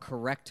want the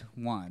correct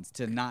ones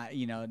to not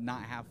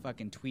have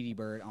fucking Tweety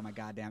Bird on my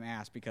goddamn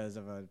ass because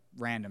of a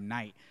random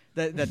night.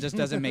 That just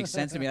doesn't make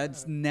sense to me.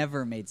 That's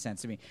never made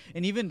sense to me.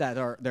 And even that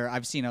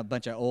I've seen a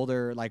bunch of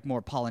older, like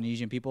more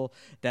Polynesian people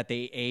that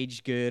they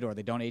age good or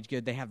they don't age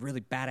good. They have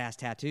really badass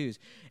tattoos,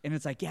 and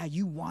it's like, yeah,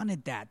 you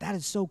wanted that. That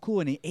is so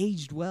cool, and it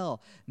aged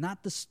well.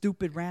 Not the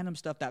stupid random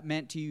stuff that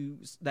meant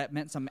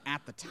something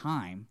at the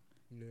time.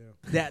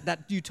 Yeah.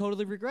 That you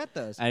totally regret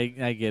those. I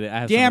get it. I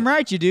have Damn some,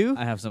 right you do.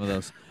 I have some of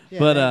those. Yeah,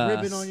 but that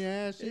ribbon on your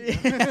ass.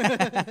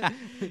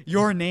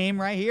 Your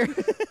name right here.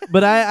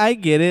 but I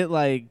get it.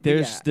 Like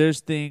Yeah.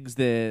 there's things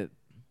that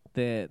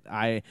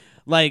I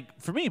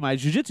like. For me, my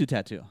jiu-jitsu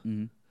tattoo.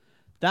 Mhm.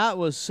 That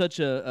was such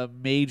a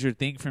major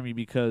thing for me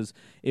because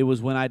it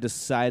was when I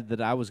decided that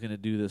I was going to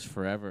do this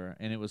forever,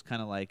 and it was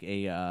kind of like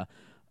it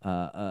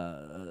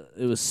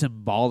was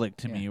symbolic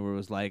to me, where it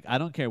was like, I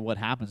don't care what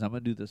happens, I'm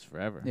going to do this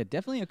forever. Yeah,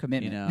 definitely a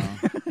commitment.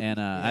 And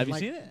have you like-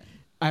 seen it?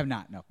 I have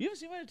not. No. You haven't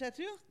seen my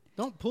tattoo?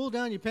 Don't pull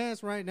down your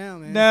pants right now,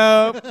 man.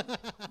 No.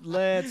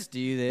 Let's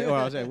do this. Or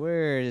I was like,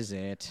 where is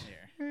it?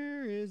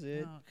 Where is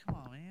it? Oh, come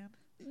on, man.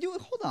 You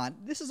hold on.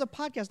 This is a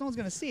podcast. No one's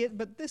gonna see it,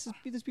 but this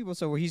people.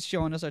 So he's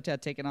showing us our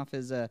taking off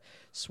his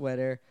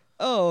sweater.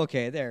 Oh,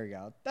 okay. There we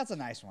go. That's a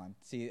nice one.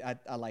 See,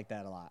 I like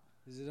that a lot.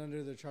 Is it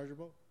under the charger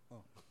boat? Oh.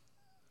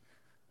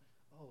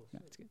 Oh,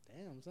 That's good.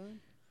 damn, son.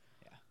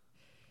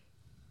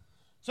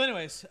 So,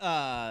 anyways,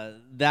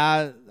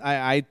 that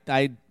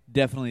I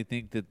definitely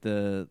think that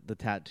the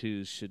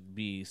tattoos should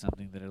be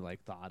something that are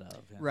like thought of.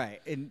 Yeah.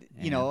 Right, and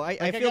And, I like,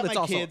 feel got it's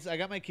my also kids. I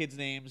got my kids'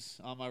 names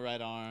on my right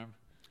arm,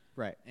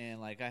 right.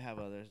 and like I have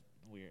others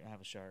weird. I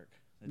have a shark.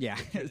 Yeah.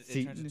 it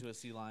See, turns into a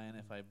sea lion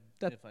if I.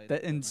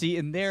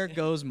 And there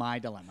goes my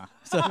dilemma.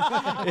 So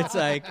it's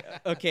like,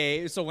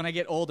 okay, so when I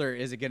get older,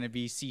 is it going to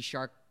be sea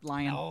shark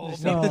lion? Oh,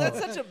 So- that's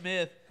such a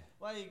myth.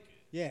 Like,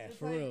 Yeah, It's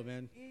for like- real,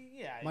 man.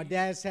 Yeah, My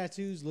dad's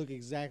tattoos look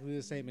exactly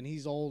the same, and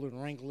he's old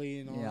and wrinkly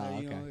and all Yeah,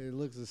 that. You okay. know, it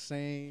looks the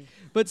same.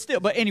 But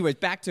anyways,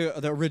 back to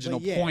the original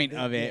But yeah, point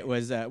of it yeah.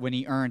 was when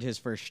he earned his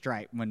first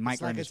stripe. When Mike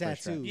It's like earned a his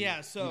first stripe. tattoo. Yeah, you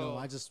know, so-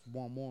 I just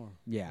want more.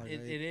 Yeah. Like,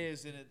 It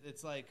is, and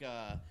it's like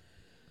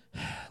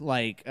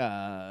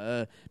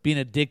being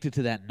addicted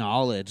to that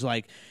knowledge.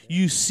 Like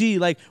you see,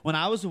 like when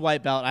I was a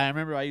white belt, I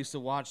remember I used to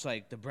watch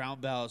like the brown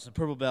belts and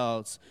purple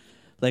belts,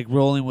 like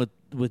rolling with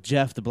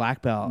Jeff, the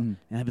black belt, and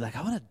I'd be like,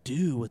 I want to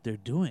do what they're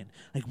doing.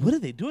 Like, what are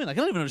they doing? Like,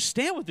 I don't even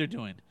understand what they're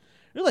doing.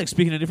 They're like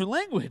speaking a different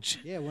language.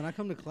 yeah, when I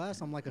come to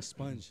class, I'm like a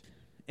sponge.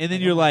 And then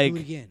Like, you're I'm like, like, do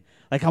it again.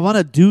 like I want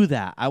to do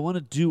that. I want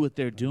to do what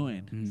they're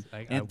doing.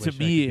 Like, And I to wish I me, could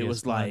be it a was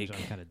sponge. like-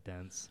 I'm kind of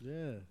dense.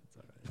 Yeah.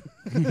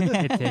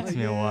 It takes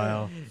me a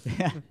while.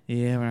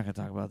 Yeah, we're not gonna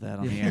talk about that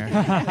on the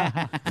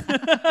air.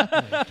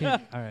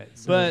 All right.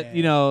 So But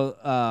you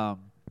know,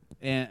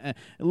 and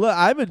look,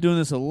 I've been doing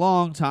this a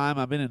long time.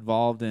 I've been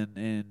involved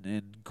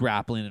in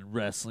grappling and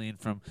wrestling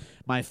from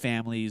my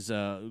family's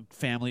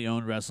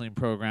family-owned wrestling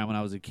program when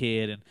I was a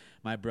kid, and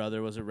my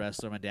brother was a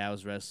wrestler, my dad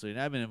was a wrestler,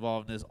 and I've been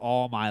involved in this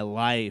all my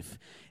life,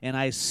 and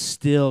I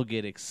still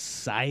get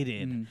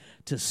excited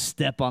to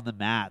step on the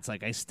mats.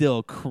 Like I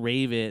still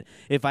crave it.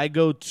 If I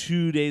go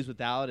 2 days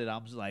without it,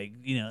 I'm just like,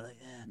 you know,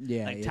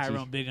 Yeah, like itchy.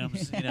 Tyrone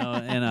Biggums, you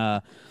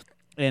know,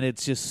 and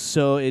it's just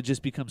so it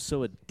just becomes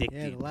so addicting.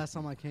 Yeah, the last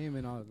time I came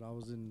in, I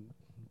was in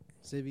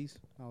Civvies.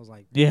 I was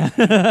like,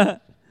 Yeah.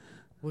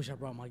 wish I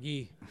brought my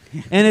gi.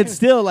 And it's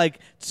still like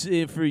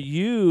for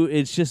you,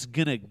 it's just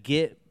gonna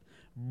get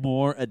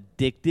more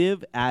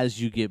addictive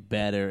as you get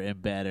better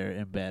and better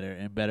and better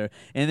and better.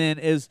 And then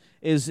is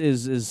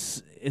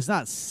it's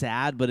not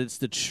sad, but it's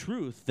the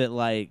truth that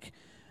like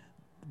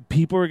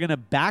people are gonna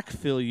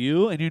backfill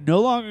you, and you're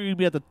no longer gonna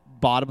be at the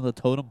bottom of the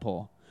totem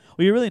pole.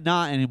 Well, you're really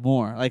not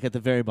anymore. Like at the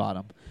very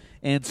bottom,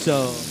 and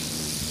so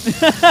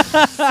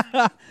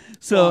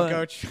Come on,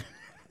 coach.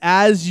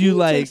 as you Take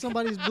like.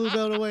 somebody's blue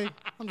belt away.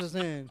 I'm just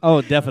saying.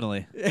 Oh,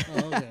 definitely.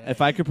 Oh, okay.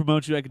 If I could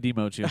promote you, I could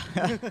demote you.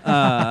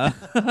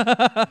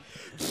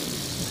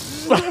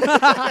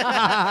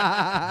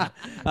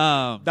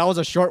 That was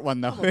a short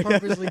one though. I'm gonna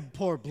purposely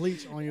pour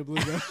bleach on your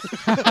blue belt.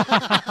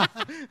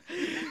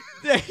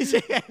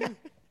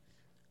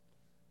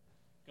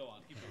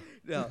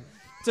 No.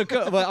 So,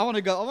 but I want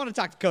to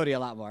talk to Cody a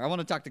lot more. I want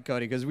to talk to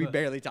Cody because we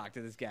barely talked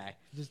to this guy.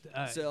 just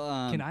So,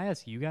 can I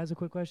ask you guys a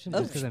quick question? Oh,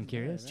 Just because I'm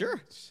curious.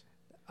 Sure.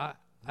 I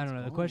don't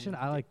know. The question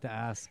I like to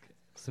ask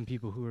some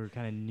people who are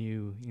kind of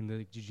new in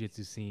the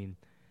jiu-jitsu scene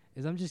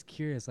is I'm just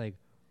curious, like,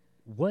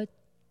 what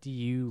do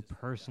you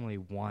personally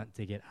want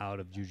to get out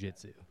of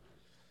jiu-jitsu?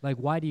 Like,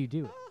 why do you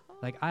do it?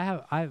 Like,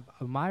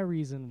 my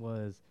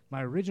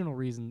original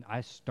reason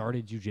I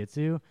started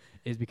jiu-jitsu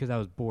is because I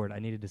was bored. I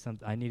needed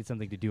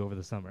something to do over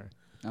the summer.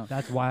 Oh.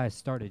 That's why I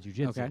started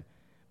jiu-jitsu. Okay.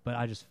 But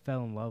I just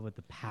fell in love with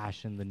the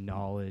passion, the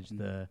knowledge,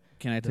 the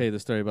Can I tell you the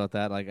story about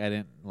that? Like I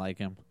didn't like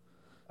him.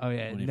 oh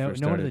yeah, When you no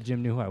first one at the started.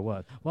 gym knew who I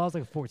was. Well, I was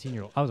like a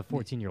 14-year-old. I was a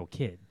 14-year-old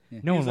kid.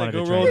 Yeah. No He's one like, wanted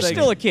 "Go to roll train. You're that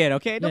still a kid,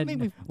 okay? Don't Yeah, make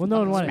me. well,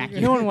 no one smack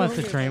you. wants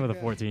to train with a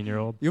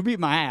 14-year-old. You'll beat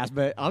my ass,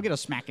 but I'll get a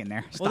smack in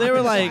there. Well, they were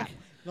like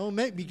Don't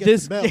make me get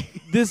this the belt.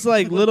 this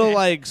like little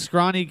like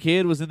scrawny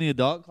kid was in the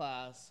adult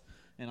class,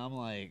 and I'm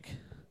like,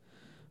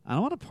 I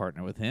don't want to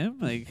partner with him.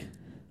 Like,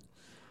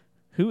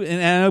 who?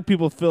 And I know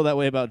people feel that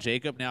way about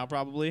Jacob now,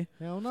 probably.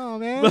 Hell no,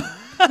 man.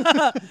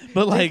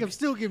 But like Jacob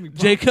still give me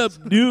props.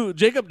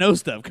 Jacob knows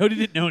stuff. Cody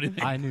didn't know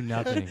anything. I knew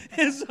nothing.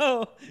 And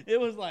so it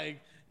was like,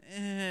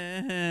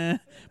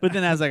 but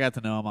then as I got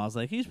to know him, I was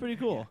like, he's pretty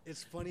cool.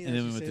 It's funny And that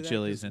then you we went say to that,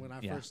 Chili's 'cause and- when I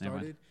yeah, first never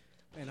mind.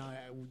 started,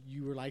 and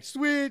you were like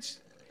switch,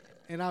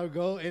 and I would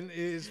go, and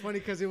it's funny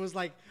because it was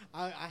like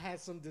I had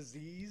some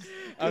disease.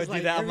 I would It's do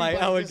that. I'm like,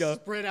 everybody I would just go.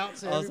 spread out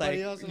to I was like,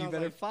 everybody else, and you I was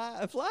better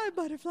like, fly,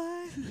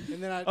 butterfly.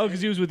 and then I Oh,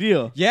 because he was with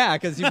you. Yeah,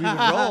 because we would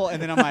roll,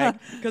 and then I'm like,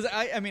 because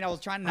I mean, I was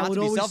trying I not would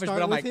to be always selfish, but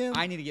start I'm with like, him.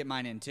 I need to get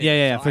mine in too. Yeah,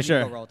 yeah, so for I need to go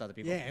sure. roll with other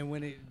people. yeah, and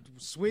when it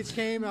switch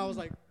came, I was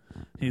like,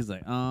 He's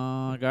like,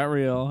 oh, got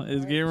real.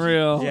 It's getting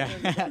real. Yeah.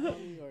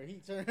 or he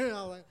turned. I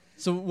was like,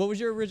 So, what was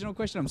your original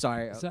question? I'm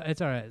sorry. So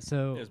it's all right.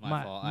 So It was my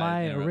my fault. I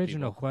my interrupt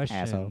original people. question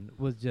Asshole.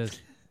 was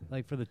just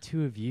like for the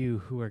two of you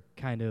who are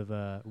kind of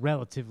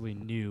relatively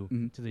new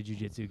Mhm. to the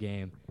jiu-jitsu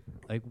game,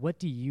 like what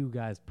do you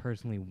guys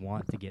personally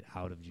want to get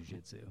out of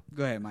jiu-jitsu?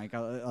 Go ahead, Mike.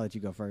 I'll let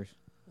you go first.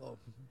 well,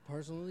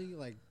 personally,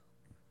 like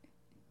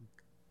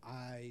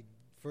I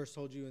first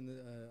told you in the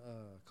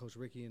Coach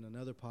Ricky in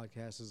another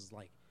podcast is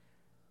like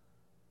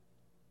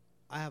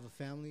I have a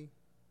family,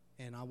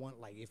 and I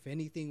want like if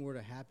anything were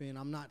to happen,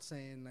 I'm not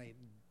saying like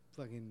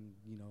fucking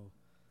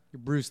You're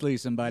Bruce Lee,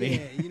 somebody. yeah,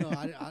 I'm He's not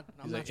like,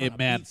 trying "Hey, to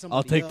man, beat somebody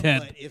I'll take up, 10."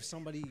 But if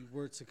somebody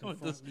were to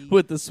confront me,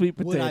 With the sweet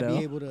would I potato.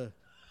 be able to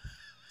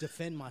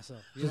defend myself?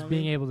 You know Just what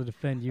being I mean? able to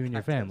defend you and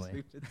your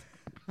family.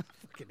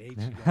 Fucking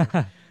hate you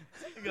guys.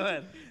 Go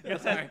ahead.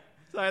 Sorry,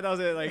 that was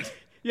it. Like,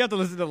 you have to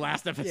listen to the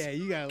last episode. Yeah,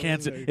 you got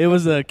Cancer. It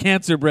was a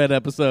cancer bread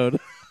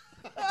episode.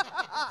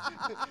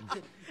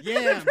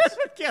 Yams.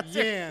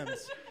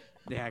 Yams.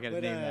 Yeah, I gotta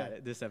But, name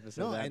that this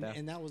episode. No, that,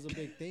 and that was a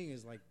big thing.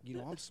 Is like, you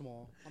know, I'm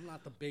small. I'm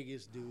not the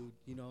biggest dude,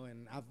 you know,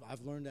 and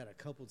I've learned that a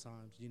couple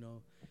times, you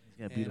know. He's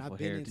got And beautiful I've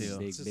been hair into too.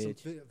 Big some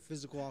bitch.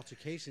 physical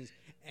altercations,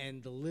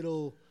 and the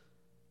little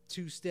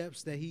 2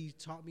 steps that he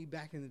taught me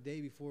back in the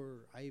day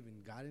before I even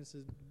got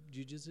into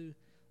jiu-jitsu,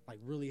 like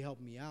really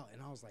helped me out.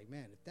 And I was like,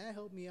 man, if that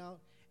helped me out,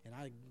 and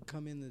I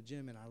come in the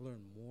gym and I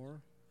learn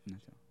more,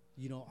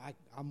 you know,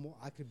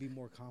 I could be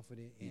more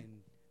confident in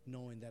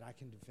knowing that I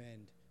can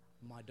defend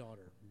my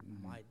daughter,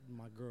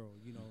 my girl,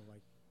 you know,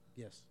 like,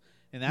 yes.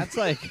 And that's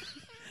like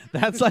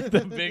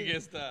the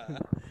biggest.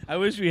 I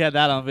wish we had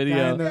that on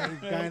video.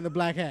 Guy in the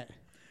black hat.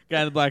 Guy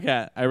in the black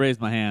hat. I raised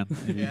my hand.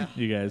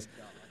 You guys.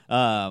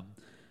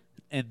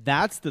 And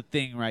that's the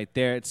thing right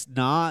there. It's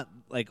not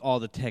like all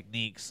the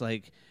techniques.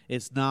 Like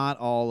it's not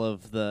all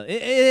of the.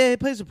 It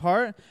plays a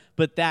part,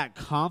 but that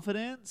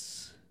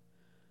confidence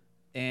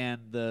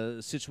and the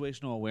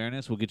situational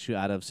awareness will get you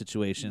out of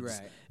situations.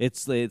 Right.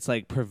 It's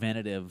like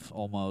preventative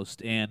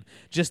almost, and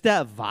just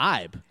that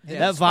vibe.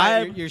 Yeah, that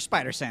vibe your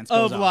spider sense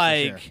goes of off for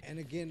like. sure. And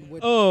again,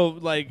 what,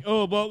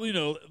 well, you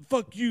know,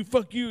 fuck you,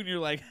 and you're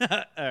like, all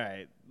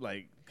right,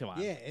 like, come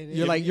on, yeah, and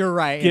You're like, you're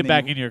right. get and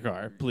back then- in your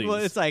car, please. Well,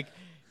 it's like,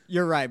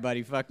 you're right,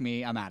 buddy. Fuck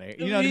me. I'm out of here.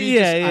 You know what I mean?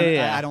 Yeah, Just,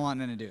 yeah. I don't want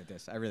nothing to do with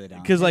this. I really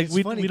don't. because like it's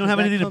we funny don't 'cause have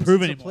that anything to comes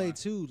prove into anymore. play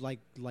too,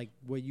 like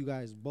what you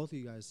guys, both of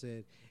you guys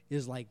said,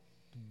 is like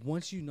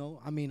once you know.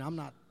 I mean, I'm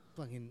not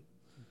fucking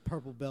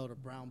purple belt or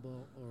brown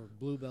belt or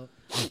blue belt.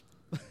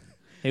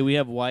 Hey, we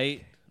have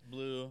white,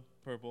 blue,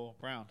 purple,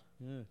 brown.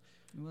 Yeah.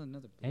 Well,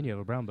 another And you have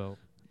a brown belt.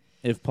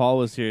 If Paul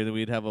was here, then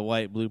we'd have a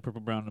white, blue,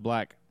 purple, brown, and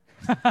black.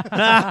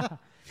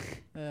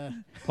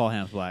 Paul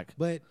Ham's black.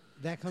 But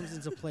that comes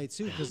into play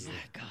too, because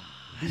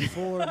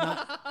before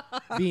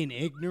not being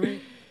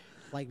ignorant,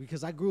 like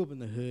because I grew up in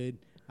the hood,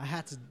 I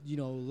had to, you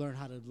know, learn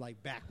how to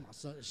like back my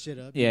shit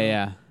up. you Yeah, know?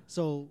 yeah.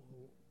 So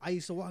I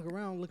used to walk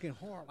around looking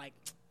hard, like,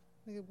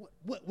 "Nigga,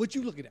 what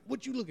you looking at?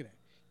 What you looking at?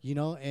 You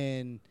know,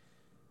 and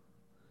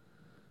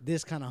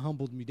this kind of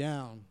humbled me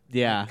down.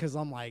 Yeah. because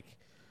I'm like,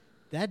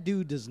 that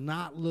dude does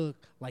not look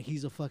like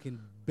he's a fucking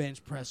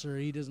bench presser.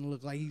 He doesn't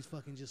look like he's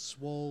fucking just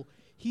swole.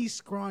 He's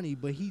scrawny,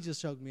 but he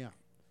just choked me out.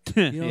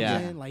 You know what Yeah.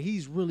 I'm saying? Like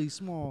he's really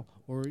small,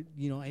 or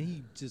you know, and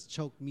he just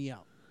choked me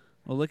out.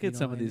 Well, look at You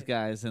some know, of and these it-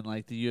 guys in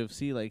like the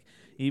UFC. Like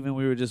even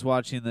we were just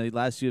watching the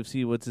last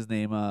UFC. What's his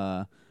name?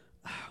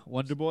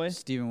 Wonder Boy.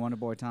 Stephen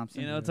Wonderboy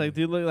Thompson. You know, it's like,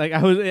 dude, look like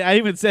I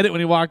even said it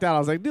when he walked out. I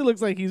was like, dude, looks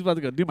like he's about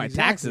to go do my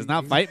Exactly. taxes,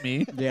 not fight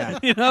me. Yeah.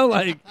 You know,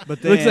 like,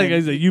 But looks like then-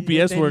 he's a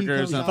but UPS then he worker or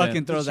comes out something.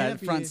 fucking throws The that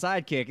champion. front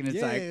side kick, and it's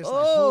Yeah, like, it's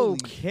like, holy-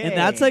 okay. And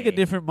that's like a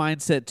different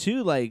mindset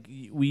too. Like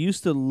we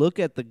used to look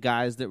at the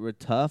guys that were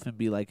tough and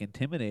be like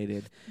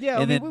intimidated. Yeah, and I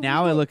mean, then we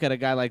now I go- look at a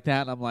guy like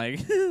that and I'm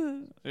like,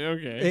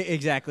 okay.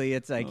 Exactly.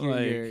 It's like,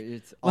 Like-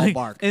 it's all Like,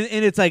 bark. and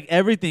it's like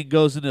everything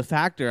goes into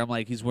factor. I'm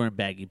like, he's wearing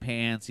baggy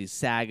pants, he's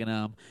sagging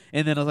them,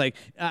 and then I was like,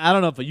 I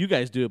don't know if you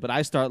guys do it, but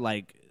I start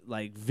like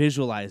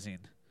visualizing,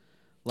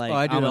 like Oh,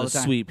 I do it I'm all gonna the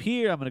time. sweep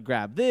here, I'm gonna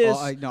grab this,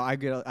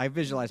 I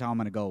visualize how I'm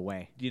gonna go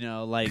away. you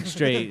know, like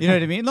straight. You know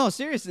what I mean? No,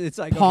 seriously, it's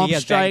like, Palm okay, he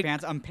has strike. baggy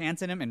pants. I'm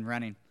pantsing him and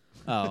running.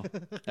 Oh,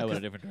 I went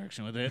a different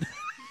direction with it.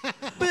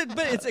 But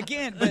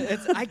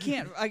I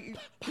can't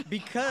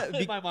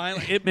because My mind,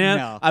 like, it, man.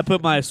 No. I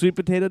put my sweet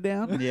potato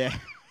down, yeah.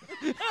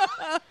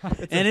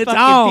 and it's fucking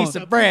on. piece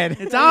of bread.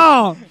 It's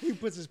on. He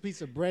puts his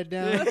piece of bread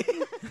down.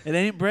 It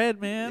ain't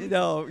bread, man.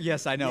 No,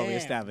 yes, I know. We Yeah.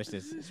 established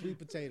this. Sweet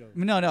potato.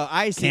 No.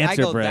 I see. I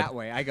Cancer go bread. that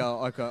way. I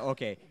go,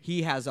 okay.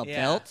 He has a Yeah.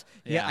 belt.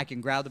 Yeah, Yeah. I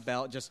can grab the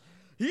belt. Just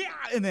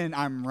and then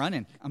I'm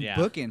running. I'm Yeah.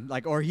 booking.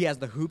 Like, or he has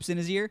the hoops in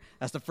his ear.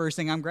 That's the first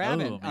thing I'm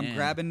grabbing. Oh, I'm man.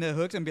 grabbing the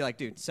hooks and be like,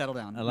 dude, settle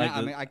down. I like. Now,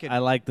 the, mean, I could. I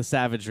like the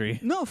savagery.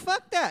 No,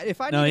 fuck that. If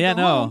I No, need to yeah,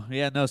 go no, home,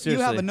 yeah, no.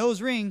 Seriously, you have a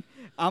nose ring.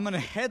 I'm gonna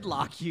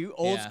headlock you,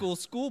 old Yeah. school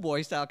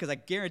schoolboy style, because I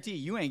guarantee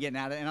you ain't getting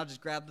out of it, and I'll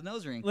just grab the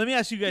nose ring. Let me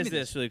ask you guys Give me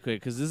this really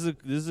quick, because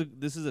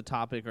this is a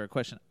topic or a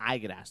question I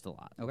get asked a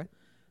lot. Okay.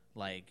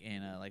 Like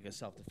in a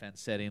self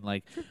defense setting,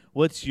 like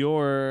what's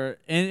your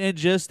and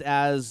just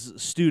as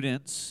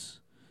students,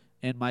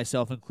 and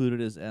myself included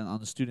as on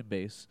the student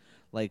base,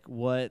 like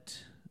what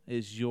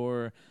is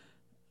your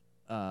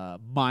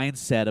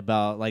mindset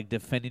about like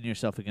defending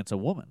yourself against a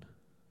woman?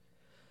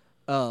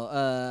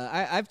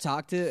 I've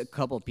talked to a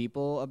couple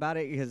people about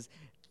it because,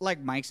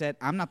 like Mike said,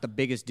 I'm not the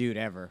biggest dude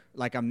ever.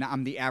 Like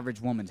I'm the average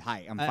woman's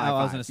height. I'm 5'5".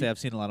 I was gonna say I've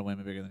seen a lot of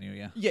women bigger than you.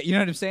 Yeah. Yeah, you know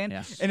what I'm saying?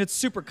 Yeah. And it's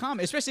super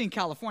common, especially in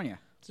California.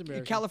 In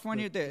American,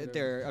 California, but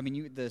they're I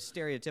mean, the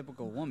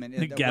stereotypical woman.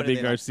 Gabby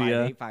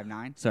Garcia. 5'8",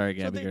 5'9". Sorry,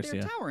 So Gabby they're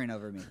Garcia. towering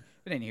over me.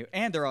 But anywho,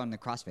 and they're on the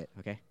CrossFit.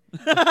 Okay.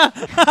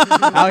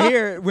 Out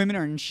here, women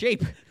are in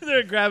shape.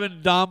 They're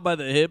grabbing Dom by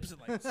the hips and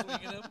like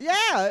swinging him. Yeah,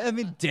 I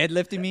mean,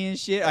 deadlifting me and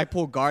shit. I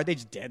pull guard, they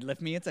just deadlift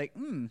me. It's like,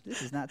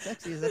 this is not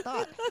sexy as I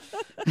thought.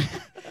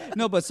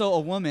 No, but so a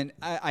woman,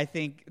 I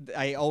think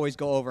I always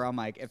go over. I'm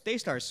like, if they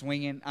start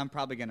swinging, I'm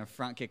probably gonna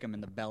front kick them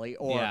in the belly,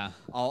 or Yeah.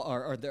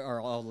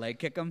 I'll leg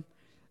kick them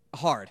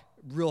hard,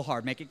 real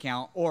hard, make it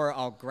count, or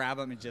I'll grab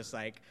them and just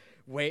like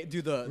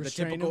do the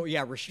Restrain typical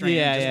him? restrain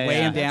Yeah, him, just yeah, weigh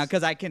yeah. him down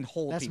because I can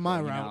hold That's people, my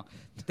you route. know?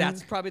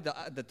 That's probably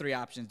the three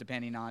options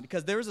depending on,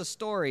 because there was a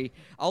story,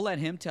 I'll let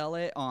him tell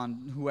it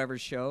on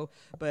whoever's show,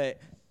 but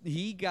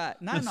he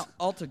got not an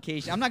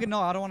altercation. I'm not gonna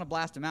I don't want to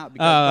blast him out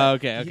because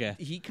okay.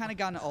 he kind of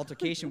got in an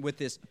altercation with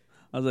this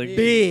I was like,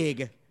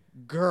 big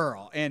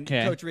girl, and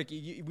 'Kay. Coach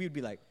Ricky, we would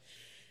be like,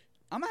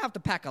 I'm gonna have to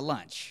pack a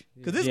lunch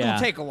because this is Yeah. gonna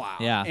take a while.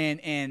 Yeah.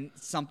 And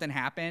something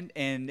happened,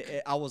 and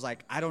I was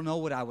like, I don't know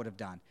what I would have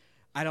done.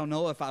 I don't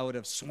know if I would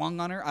have swung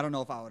on her. I don't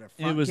know if I would have.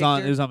 it was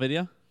on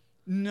video.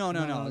 No.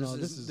 No,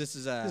 This is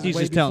this He's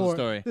way just telling the before-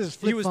 story. This is he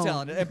flip was phone.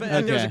 telling it, but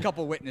there was a Okay.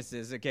 couple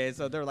witnesses. Okay,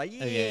 so they're like,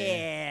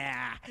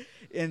 yeah.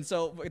 And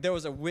so there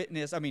was a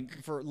witness. I mean,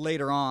 for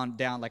later on,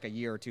 down like a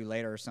year or two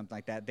later or something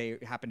like that, they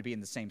happened to be in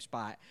the same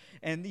spot,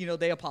 and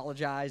they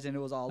apologized and it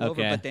was all over.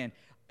 Okay. But then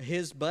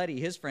his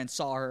friend,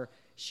 saw her.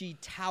 She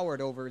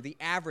towered over the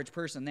average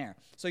person there.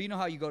 So you know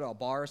how you go to a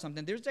bar or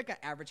something? There's like an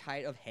average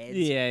height of heads.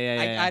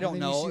 Yeah. I don't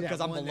And then you know see that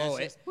because I'm one below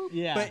that's it. just,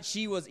 Yeah. But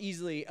she was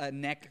easily a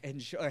neck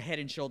and or head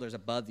and shoulders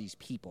above these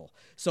people.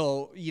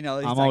 So it's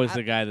I'm like, always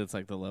the guy that's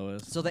like the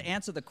lowest. So the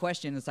answer to the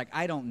question is like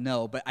I don't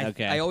know, but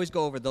Okay. I always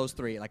go over those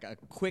three, like a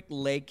quick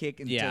leg kick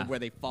into Yeah. where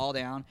they fall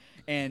down,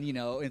 and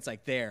it's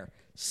like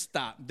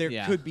stop. There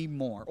Yeah. could be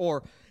more,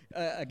 or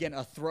again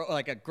a throw,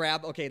 like a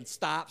grab. Okay,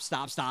 stop,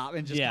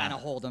 and just Yeah. kind of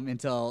hold them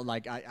until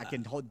like I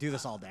can do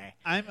this all day.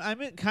 I'm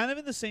kind of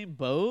in the same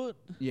boat,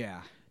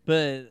 Yeah.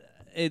 but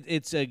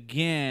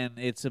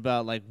it's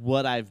about like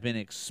what I've been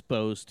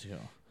exposed to,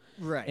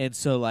 Right. and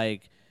so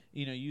like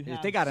you if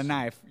have they got a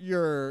knife,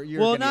 you're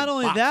well, gonna not get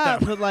only boxed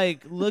that, up. but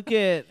like look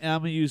at and I'm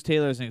gonna use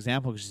Taylor as an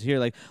example because she's here.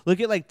 Like look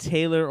at like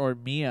Taylor or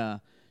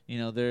Mia.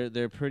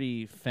 They're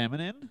pretty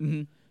feminine.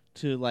 Mhm.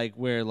 To like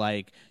where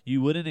like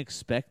you wouldn't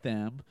expect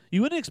them.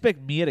 You wouldn't expect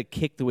Mia to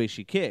kick the way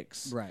she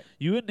kicks. Right.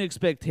 You wouldn't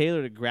expect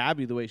Taylor to grab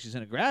you the way she's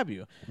gonna grab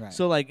you. Right.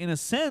 So like in a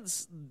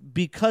sense,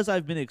 because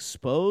I've been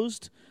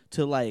exposed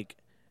to like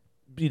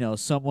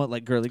somewhat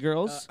like girly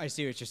girls I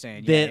see what you're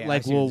saying. that I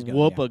like see where will this is going,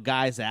 whoop yeah. a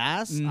guy's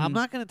ass, Mhm. I'm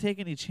not gonna take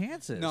any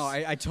chances. No,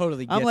 I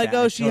totally get I'm like, that.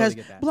 oh, I she totally has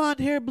get that. blonde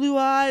hair, blue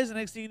eyes, and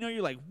next thing you know,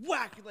 you're like,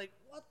 whack, you're like,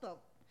 what the.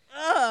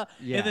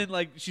 Yeah. And then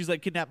like she's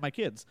like kidnapped my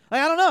kids.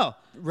 Like I don't know.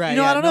 Right. You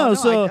know, yeah. I don't No, know. no,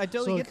 So I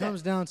totally So get it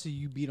comes down to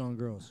you beat on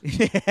girls.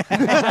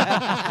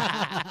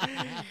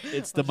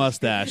 it's the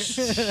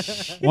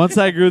mustache. Once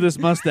I grew this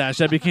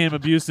mustache, I became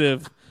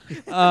abusive.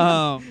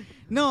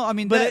 No, I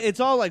mean, But it's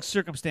all like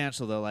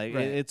circumstantial though. Like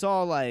Right. it's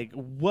all like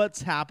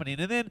what's happening,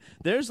 and then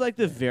there's like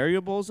the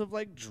variables of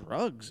like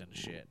drugs and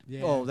shit.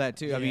 Yeah. Oh, that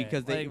too. I mean, Yeah.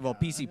 because Like,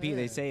 PCP,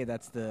 they say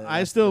that's the. I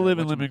that's still the- live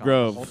in Lemon whatchamacallit,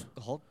 Grove.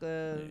 Hulk,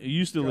 I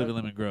used to live in drug?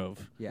 Lemon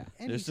Grove. Yeah.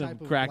 Any There's some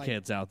type of,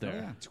 crackheads like, out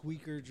there.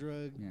 tweaker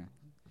drug. Yeah.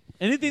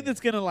 Anything that's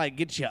gonna like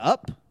get you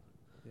up,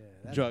 Yeah,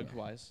 that's drug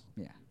wise.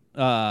 Yeah.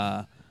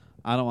 I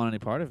don't want any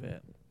part of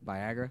it.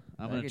 Viagra. I'm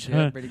That'll gonna get you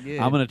up pretty good.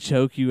 I'm gonna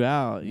choke you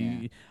out.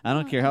 Yeah. I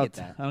don't No, care I how get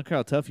that. I don't care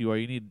how tough you are.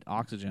 You need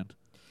oxygen.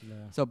 Yeah.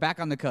 So back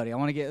on the Cody. I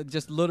want to get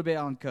just a little bit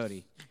on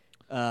Cody.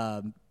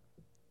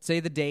 Say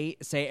the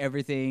date. Say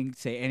everything.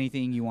 Say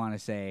anything you want to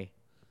say.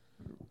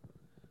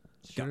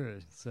 Sure.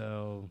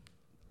 So,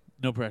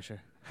 No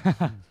pressure.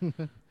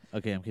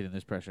 Okay, I'm kidding.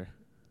 There's pressure.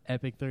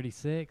 Epic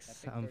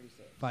 36. I'm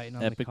fighting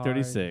on Epic the card.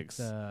 36.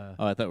 Uh,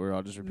 Oh, I thought we were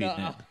all just repeating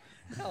No.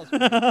 it.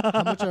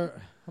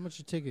 How much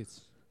are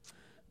tickets?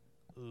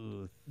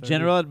 ooh, 30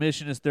 General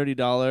admission is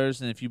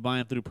 $30, and if you buy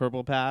them through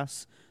Purple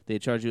Pass, they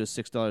charge you a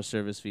 $6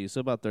 service fee,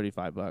 so about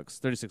 $35,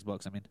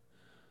 $36. I mean,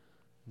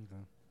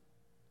 Okay.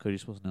 Cody, you're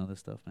supposed to know this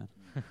stuff, man.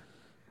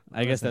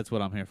 I guess that's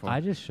what I'm here for.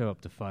 I just show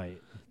up to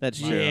fight. That's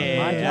true. My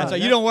Yeah. job- So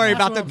you don't worry that's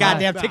about the what I'm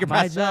goddamn about. ticket My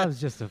price.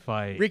 job's just to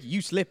fight. Ricky,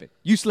 you slipping.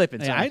 You slipping.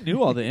 Hey, son. I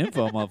knew all the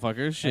info,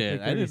 motherfucker.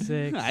 Shit. Epic I didn't.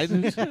 36. I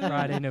didn't.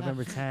 Friday,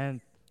 November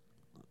 10th.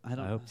 I I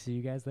don't. hope to see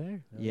you guys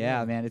there.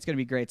 Yeah, man, it's gonna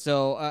be great.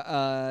 So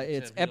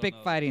it's Except you Epic don't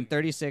know. Fighting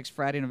 36,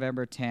 Friday,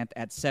 November 10th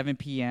at 7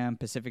 p.m.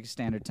 Pacific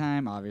Standard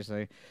Time,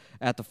 obviously,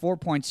 at the 4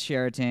 Points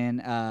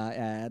Sheraton.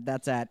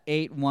 That's at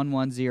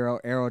 8110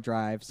 Arrow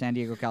Drive, San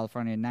Diego,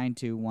 California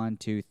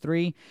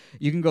 92123.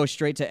 You can go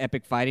straight to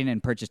Epic Fighting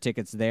and purchase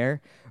tickets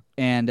there.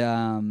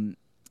 And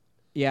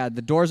yeah,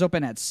 the doors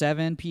open at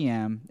 7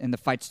 p.m. and the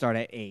fights start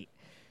at 8.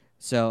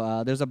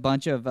 So there's a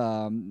bunch of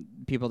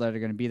people that are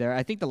going to be there.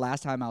 I think the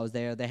last time I was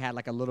there, they had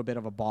like a little bit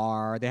of a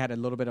bar. They had a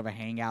little bit of a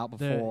hangout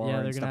before They're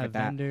and gonna stuff have like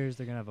that. vendors.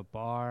 They're gonna have a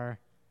bar.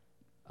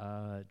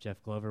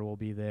 Jeff Glover will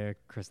be there.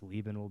 Chris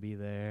Lieben will be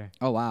there.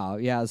 Oh wow,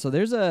 yeah. So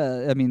there's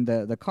I mean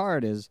the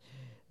card is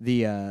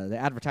the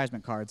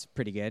advertisement card's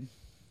pretty good.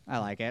 I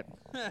like it.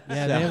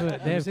 Yeah, they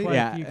have quite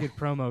Yeah. a few good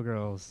promo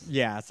girls.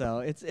 Yeah, so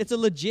it's a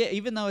legit,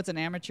 even though it's an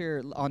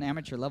amateur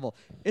level,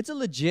 it's a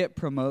legit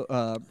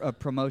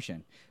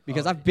promotion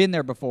because I've been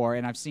there before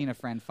and I've seen a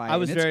friend fight. I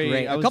was and it's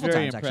great. I a was couple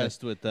very times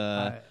impressed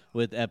I-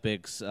 with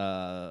Epic's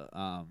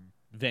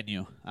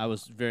venue. I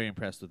was very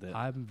impressed with it.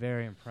 I'm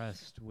very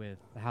impressed with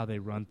how they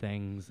run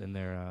things and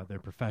their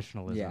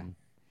professionalism.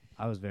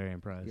 I was very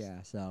impressed.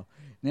 Yeah, so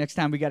next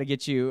time we got to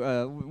get you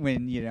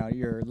when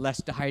you're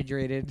less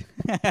dehydrated,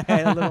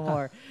 a little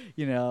more,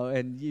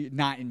 and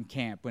not in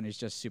camp when it's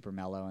just super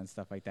mellow and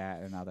stuff like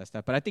that and all that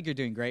stuff. But I think you're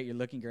doing great. You're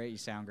looking great. You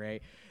sound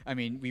great. I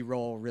mean, we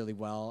roll really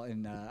well,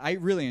 and I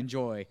really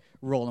enjoy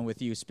rolling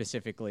with you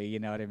specifically. You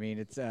know what I mean?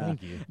 It's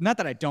Thank you. not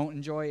that I don't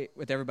enjoy it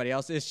with everybody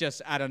else. It's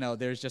just I don't know.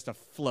 There's just a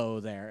flow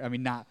there. I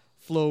mean, not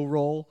flow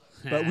roll,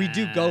 but we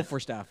do go for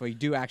stuff. We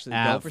do actually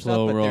go for Flow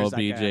stuff. But roll there's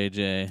like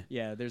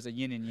BJJ. there's a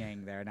yin and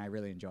yang there, and I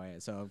really enjoy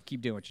it. So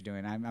keep doing what you're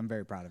doing. I'm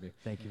very proud of you.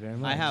 Thank you very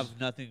much. I have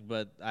nothing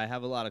but I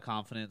have a lot of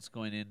confidence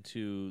going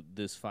into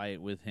this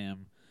fight with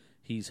him.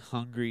 He's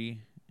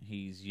hungry.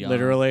 He's young.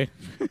 Literally.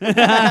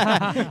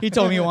 He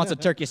told me he wants a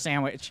turkey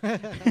sandwich.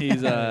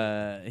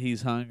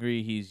 He's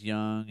hungry. He's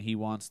young. He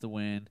wants to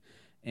win,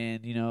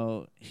 and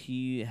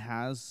he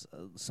has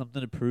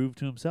something to prove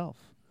to himself,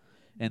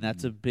 and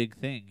that's a big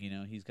thing.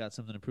 He's got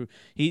something to prove.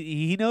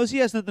 He knows he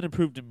has nothing to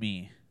prove to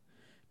me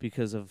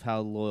because of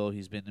how loyal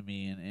he's been to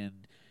me,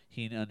 and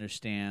he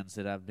understands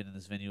that I've been in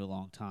this venue a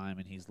long time,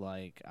 and he's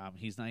like,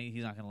 he's not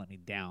going to let me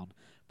down,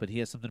 but he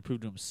has something to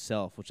prove to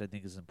himself, which I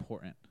think is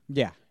important.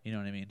 Yeah. You know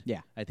what I mean? Yeah.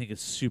 I think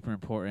it's super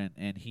important,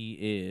 and he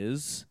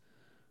is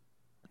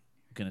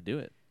going to do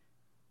it.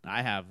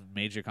 I have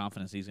major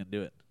confidence he's going to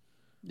do it.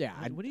 Yeah.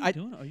 What are you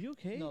doing? Are you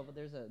okay? No, but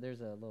there's a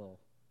little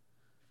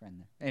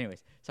friend there.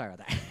 Anyways, sorry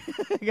about that.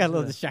 I got a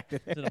little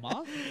distracted. Is it a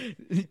moth?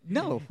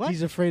 No. What?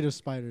 He's afraid of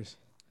spiders.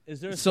 Is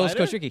there a So is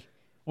spider? Coach Ricky.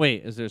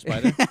 Wait, is there a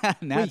spider?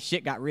 Now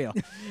shit got real.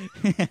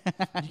 You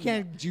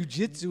can't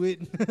jujitsu it.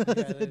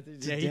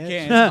 Yeah, he Dead.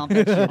 can't stomp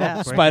that shit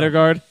out. Spider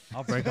guard.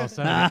 I'll break all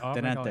seven. I'll break all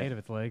Dun-dun-dun. 8 of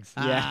its legs.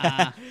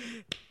 Yeah.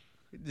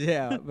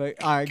 Yeah,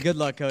 but all right, good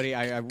luck, Cody.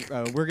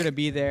 We're gonna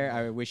be there.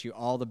 I wish you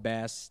all the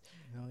best.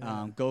 Hell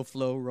yeah. Go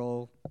flow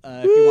roll.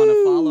 If you want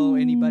to follow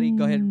anybody,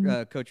 go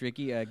ahead, Coach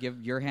Ricky. Give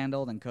your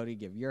handle, then Cody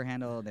give your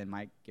handle, then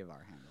Mike give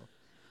our handle,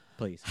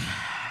 please.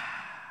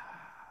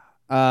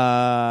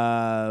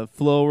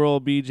 Flow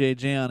Roll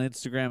BJJ on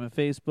Instagram and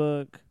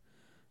Facebook.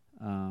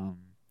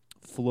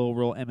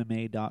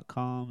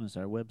 FlowRollMMA.com is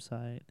our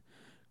website.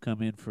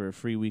 Come in for a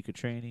free week of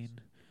training.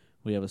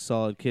 We have a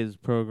solid kids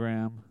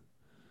program.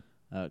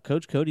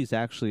 Coach Cody's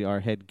actually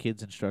our head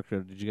kids instructor.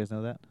 Did you guys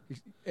know that?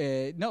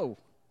 No,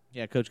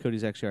 Yeah, Coach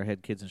Cody's actually our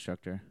head kids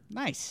instructor.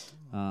 nice.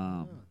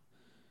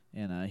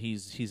 And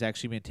he's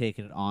actually been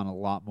taking it on a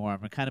lot more.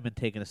 I've kind of been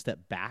taking a step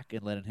back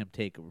and letting him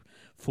take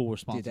full Dude,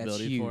 that's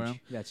responsibility huge. for him.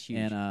 That's huge.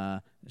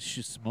 And it's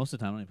just most of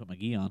the time I don't even put my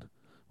gi on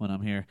when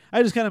I'm here.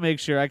 I just kind of make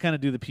sure. I kind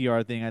of do the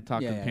PR thing. I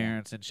talk to the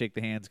parents and shake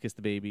the hands, kiss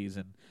the babies,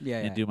 and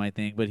do my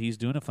thing. But he's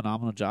doing a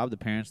phenomenal job. The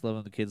parents love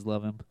him. The kids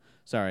love him.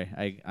 Sorry,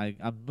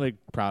 I'm like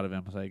proud of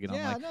him. So I get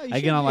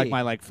on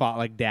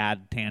like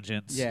dad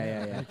tangents.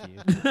 Yeah. Thank you.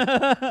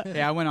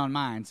 Yeah, I went on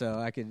mine, so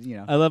I could,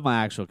 I love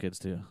my actual kids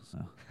too.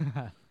 So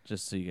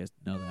just so you guys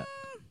know that.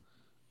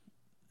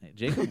 Hey,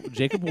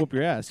 Jacob will whoop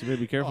your ass. You better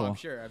be careful. Oh, I'm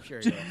sure.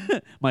 Yeah.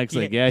 Mike's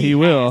like, yeah, he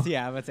will. Has.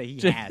 Yeah, I would say he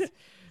has.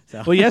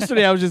 So. Well,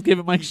 yesterday I was just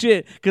giving Mike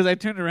shit because I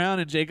turned around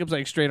and Jacob's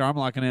like straight arm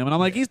locking him, and I'm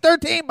like, he's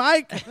 13,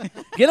 Mike,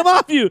 get him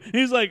off you.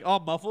 He's like all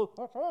muffled.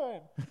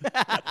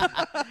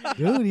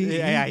 Dude,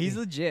 He's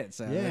legit.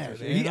 So Yeah,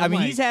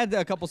 he's had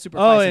a couple super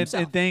Oh, fights and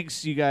himself.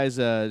 thanks you guys.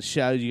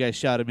 You guys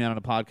shouted me out on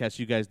a podcast.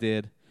 You guys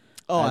did.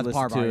 Oh, I on listened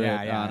Par Bar. to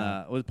Yeah, it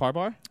yeah. was it Par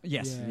Bar?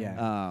 Yes. Yeah.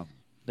 Yeah.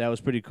 That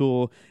was pretty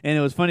cool, and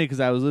it was funny because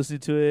I was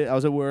listening to it. I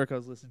was at work. I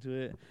was listening to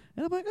it,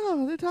 and I'm like,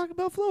 "Oh, they're talking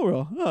about Flow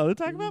Roll. Oh, they're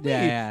talking about me."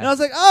 Yeah. And I was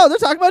like, "Oh, they're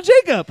talking about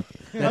Jacob."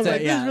 I was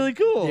like, "This is really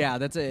cool." Yeah,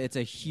 it's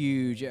a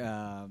huge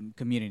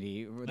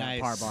community that Nice.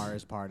 Par Bar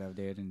is part of,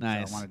 dude. And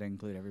Nice. so I wanted to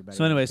include everybody.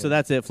 So anyway, so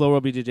that's it.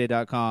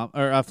 FlowRollBJJ.com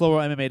or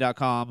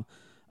FlowRollMMA.com.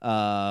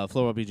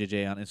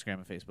 FlowRollBJJ on Instagram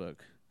and Facebook.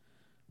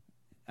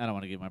 I don't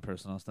want to give my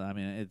personal stuff. I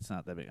mean, it's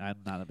not that big. I'm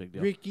not a big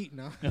deal. Ricky,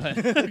 no. Go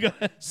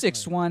ahead.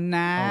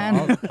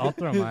 619. I'll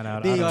throw mine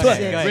out. Big I don't Go know.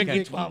 ahead, go ahead,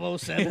 Ricky Coach.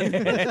 1207.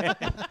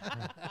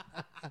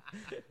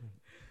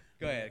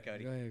 Go ahead,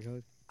 Cody. Go ahead,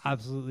 Coach.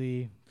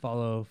 Absolutely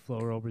follow Flow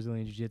Roll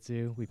Brazilian Jiu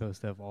Jitsu. We post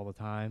stuff all the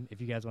time.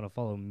 If you guys want to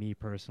follow me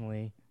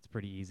personally, it's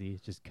pretty easy.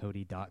 It's just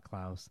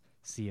Cody.Klaus,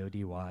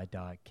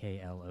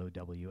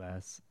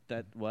 CODY.KLOWS.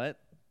 That what?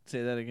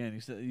 Say that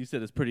again. You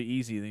said it's pretty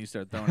easy. Then you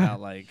start throwing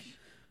out like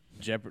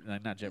Jeopardy,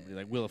 like not Jeopardy,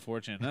 like Wheel of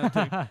Fortune.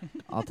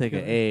 I'll take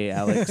an A,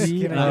 Alex.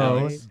 CODY.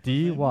 Alex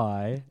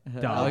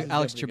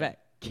Trebek.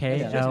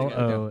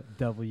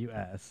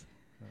 KLOWS.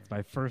 It's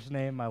my first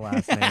name, my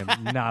last name.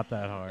 Not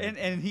that hard.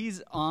 And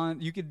he's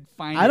on. You can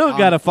find. I it don't on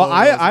gotta Flow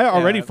I Roll's,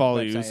 already follow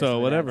you, website, so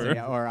whatever.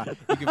 Yeah, or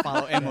you can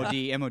follow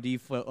MOD. MOD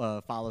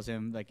follows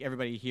him. Like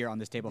everybody here on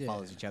this table Yeah.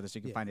 follows each other, so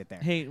you can Yeah. find it there.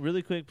 Hey,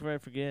 really quick before I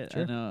forget,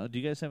 Sure. I know. Do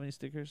you guys have any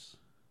stickers?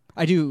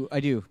 I do.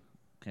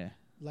 Okay,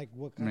 Like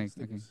what kind Right, of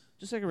stickers?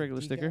 just like a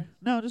regular Decal? sticker.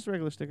 No, just a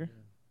regular sticker.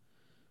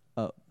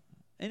 Oh.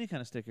 Any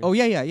kind of sticker. Oh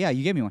yeah.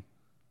 You gave me one.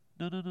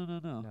 No.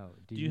 No,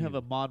 Do you have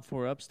a Mod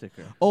 4 Up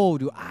sticker? Oh,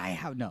 do I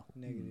have no?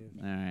 Negative.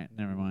 All right,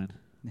 never mind.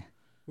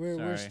 We're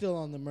Sorry. still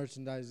on the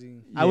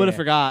merchandising, I would have Yeah.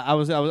 forgot. I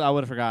would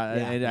have forgot.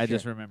 Yeah, I for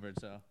just sure. remembered.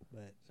 So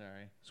but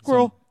sorry.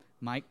 Squirrel.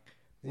 Mike,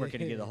 where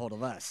can you get a hold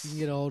of us? You can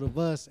get a hold of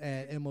us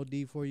at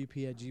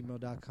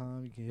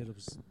mod4up@gmail.com. You can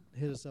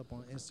hit us up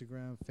on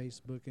Instagram,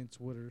 Facebook, and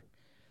Twitter.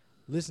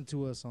 Listen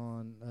to us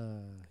on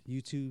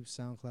YouTube,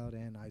 SoundCloud,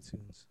 and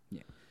iTunes.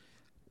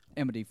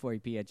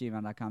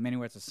 mod4up@gmail.com.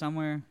 Anywhere to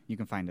somewhere, you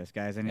can find us,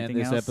 guys. Anything And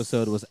this else?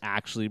 episode was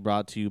actually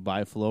brought to you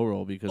by Flow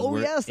Roll because Oh,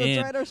 we're yes, that's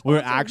in, right, our we're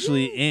sponsor.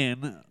 actually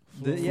in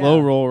Yeah. Flow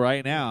Roll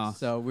right now.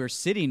 So we're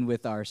sitting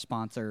with our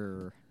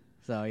sponsor.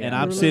 So yeah, And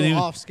We're I'm a sitting-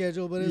 little off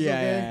schedule, but it's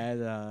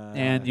okay.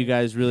 And you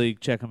guys really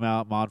check them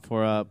out,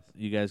 Mod4Up.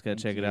 You guys got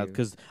to check it out you.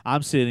 because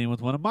I'm sitting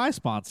with one of my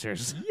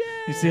sponsors.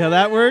 You see how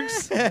that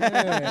works?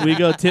 Yeah. We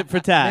go tit for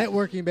tat.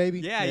 Networking, baby.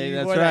 Yeah, Hey, you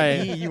that's wore right.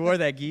 that gi. You wore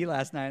that gi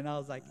last night, and I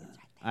was like,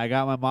 I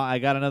got I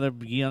got another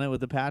gi on it with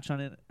the patch on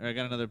it, or I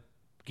got another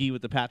gi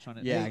with the patch on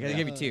it. yeah, I Hey, gotta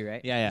give you two,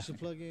 right? yeah, yeah. You should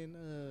plug in,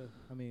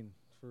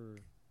 for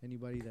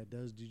anybody that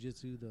does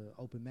jujitsu, the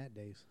open mat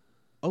days.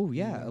 Oh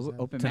yeah, guys have-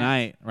 open mat.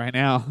 Tonight, right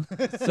now.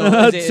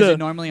 So is So- it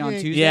normally on Yeah,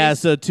 Tuesdays? Yeah,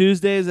 so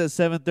Tuesdays at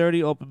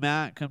 7:30, open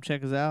mat. Come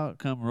check us out.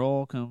 Come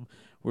roll. Come.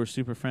 We're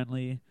super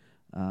friendly.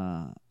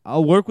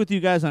 I'll work with you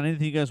guys on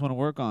anything you guys want to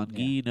work on.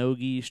 Gi, no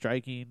gi,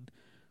 striking,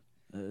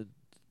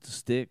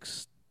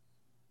 sticks,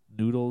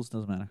 noodles.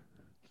 Doesn't matter.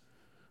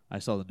 I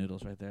saw the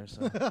noodles right there.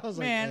 So I was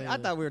Man, I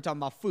thought we were talking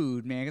about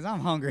food, man, because I'm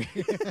hungry.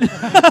 You're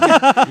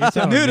So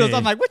telling noodles, me.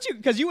 I'm like, what you?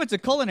 Because you went to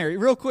culinary,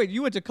 real quick.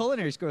 You went to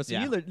culinary school, so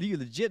Yeah. you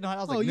legit know how. I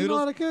was oh, like, you know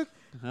how noodles. to cook?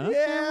 Huh?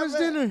 Yeah, When's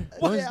man. dinner?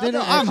 What? When's dinner?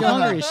 I'm at your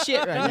hungry house? as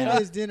shit right When now.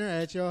 is dinner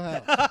at your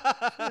house?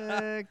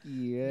 Heck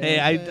yeah. Hey,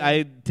 I Right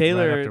after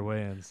Taylor.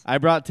 weigh-ins. I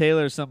brought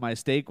Taylor some of my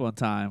steak one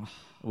time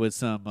with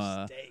some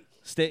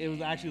steak. It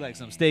was actually like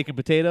some steak and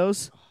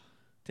potatoes.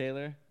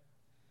 Taylor,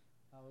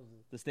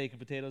 the steak and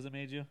potatoes I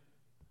made you.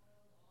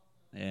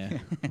 Yeah.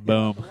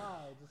 Boom.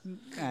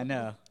 I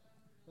know.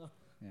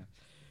 Yeah.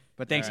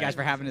 But thanks, All guys, right.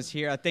 for having us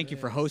here. Thank you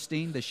for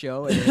hosting the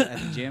show at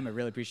the gym. I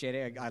really appreciate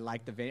it. I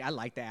like the video. I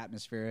like the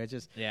atmosphere. It's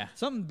just Yeah.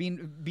 something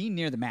being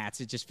near the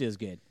mats. It just feels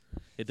good.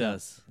 It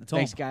does. It's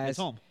Thanks, home. guys. It's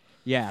home.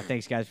 Yeah,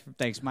 thanks, guys.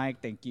 Thanks, Mike.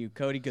 Thank you,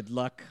 Cody. Good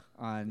luck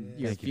on Yeah.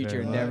 your Thank you future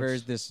very much.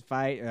 endeavors. This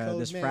fight, Code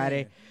this man.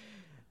 Friday.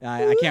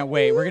 I can't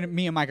wait.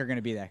 Me and Mike are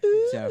gonna be there.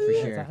 So for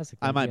sure. Fantastic.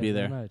 I Thank might you be guys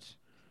very there. much.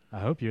 I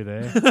hope you're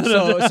there.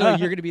 So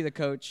you're gonna be the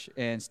coach,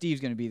 and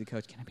Steve's gonna be the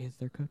coach. Can I be the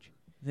third coach?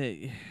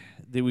 We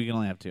can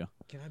only have two.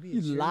 Can I be a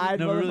You cheerleader? lied,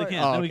 No, we really motherfucker.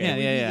 can't. Oh, No, we okay. can't.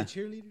 Can Yeah, we yeah.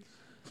 be the cheerleaders?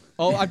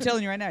 Oh, I'm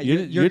telling you right now,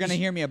 You're you're gonna just-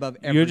 hear me above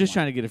everyone. You're just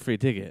trying to get a free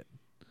ticket.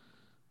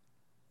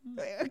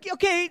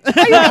 Okay, why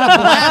you gotta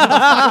blast the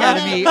fuck out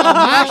of me on my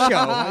Why you show?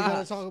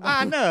 gotta talk about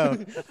I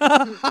know.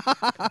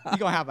 You're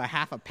gonna have a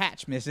half a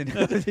patch missing.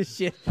 This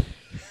shit.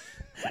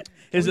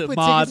 Is we it put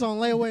mod? tickets on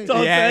layaway?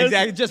 Don't Yeah, says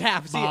exactly. Just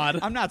half. See, mod.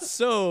 I'm not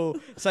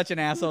such an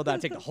asshole that I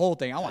take the whole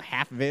thing. I want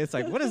half of it. It's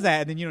like, what is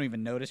that? And then you don't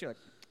even notice. You're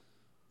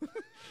like,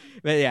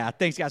 but yeah,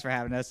 thanks guys for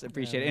having us.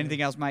 Appreciate it.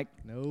 Anything else, Mike?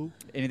 Nope.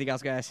 Anything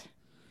else, guys?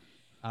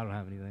 I don't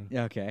have anything.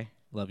 Yeah, okay.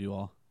 Love you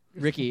all.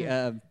 Ricky,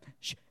 catch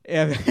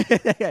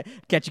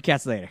you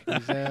cats later.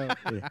 Peace out.